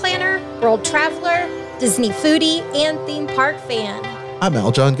 vacation planner, world traveler, Disney foodie, and theme park fan. I'm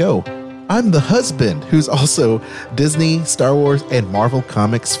Aljon Go. I'm the husband who's also Disney, Star Wars, and Marvel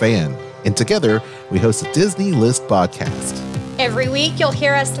Comics fan. And together, we host a Disney List podcast. Every week, you'll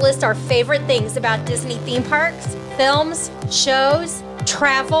hear us list our favorite things about Disney theme parks, films, shows,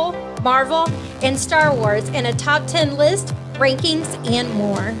 travel, Marvel, and Star Wars in a top 10 list, rankings, and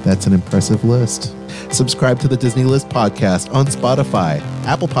more. That's an impressive list. Subscribe to the Disney List podcast on Spotify,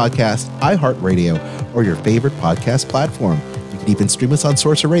 Apple Podcasts, iHeartRadio, or your favorite podcast platform. You can even stream us on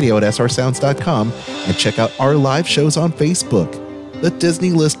Sorcerer Radio at srsounds.com and check out our live shows on Facebook. The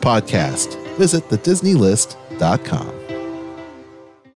Disney List podcast. Visit thedisneylist.com.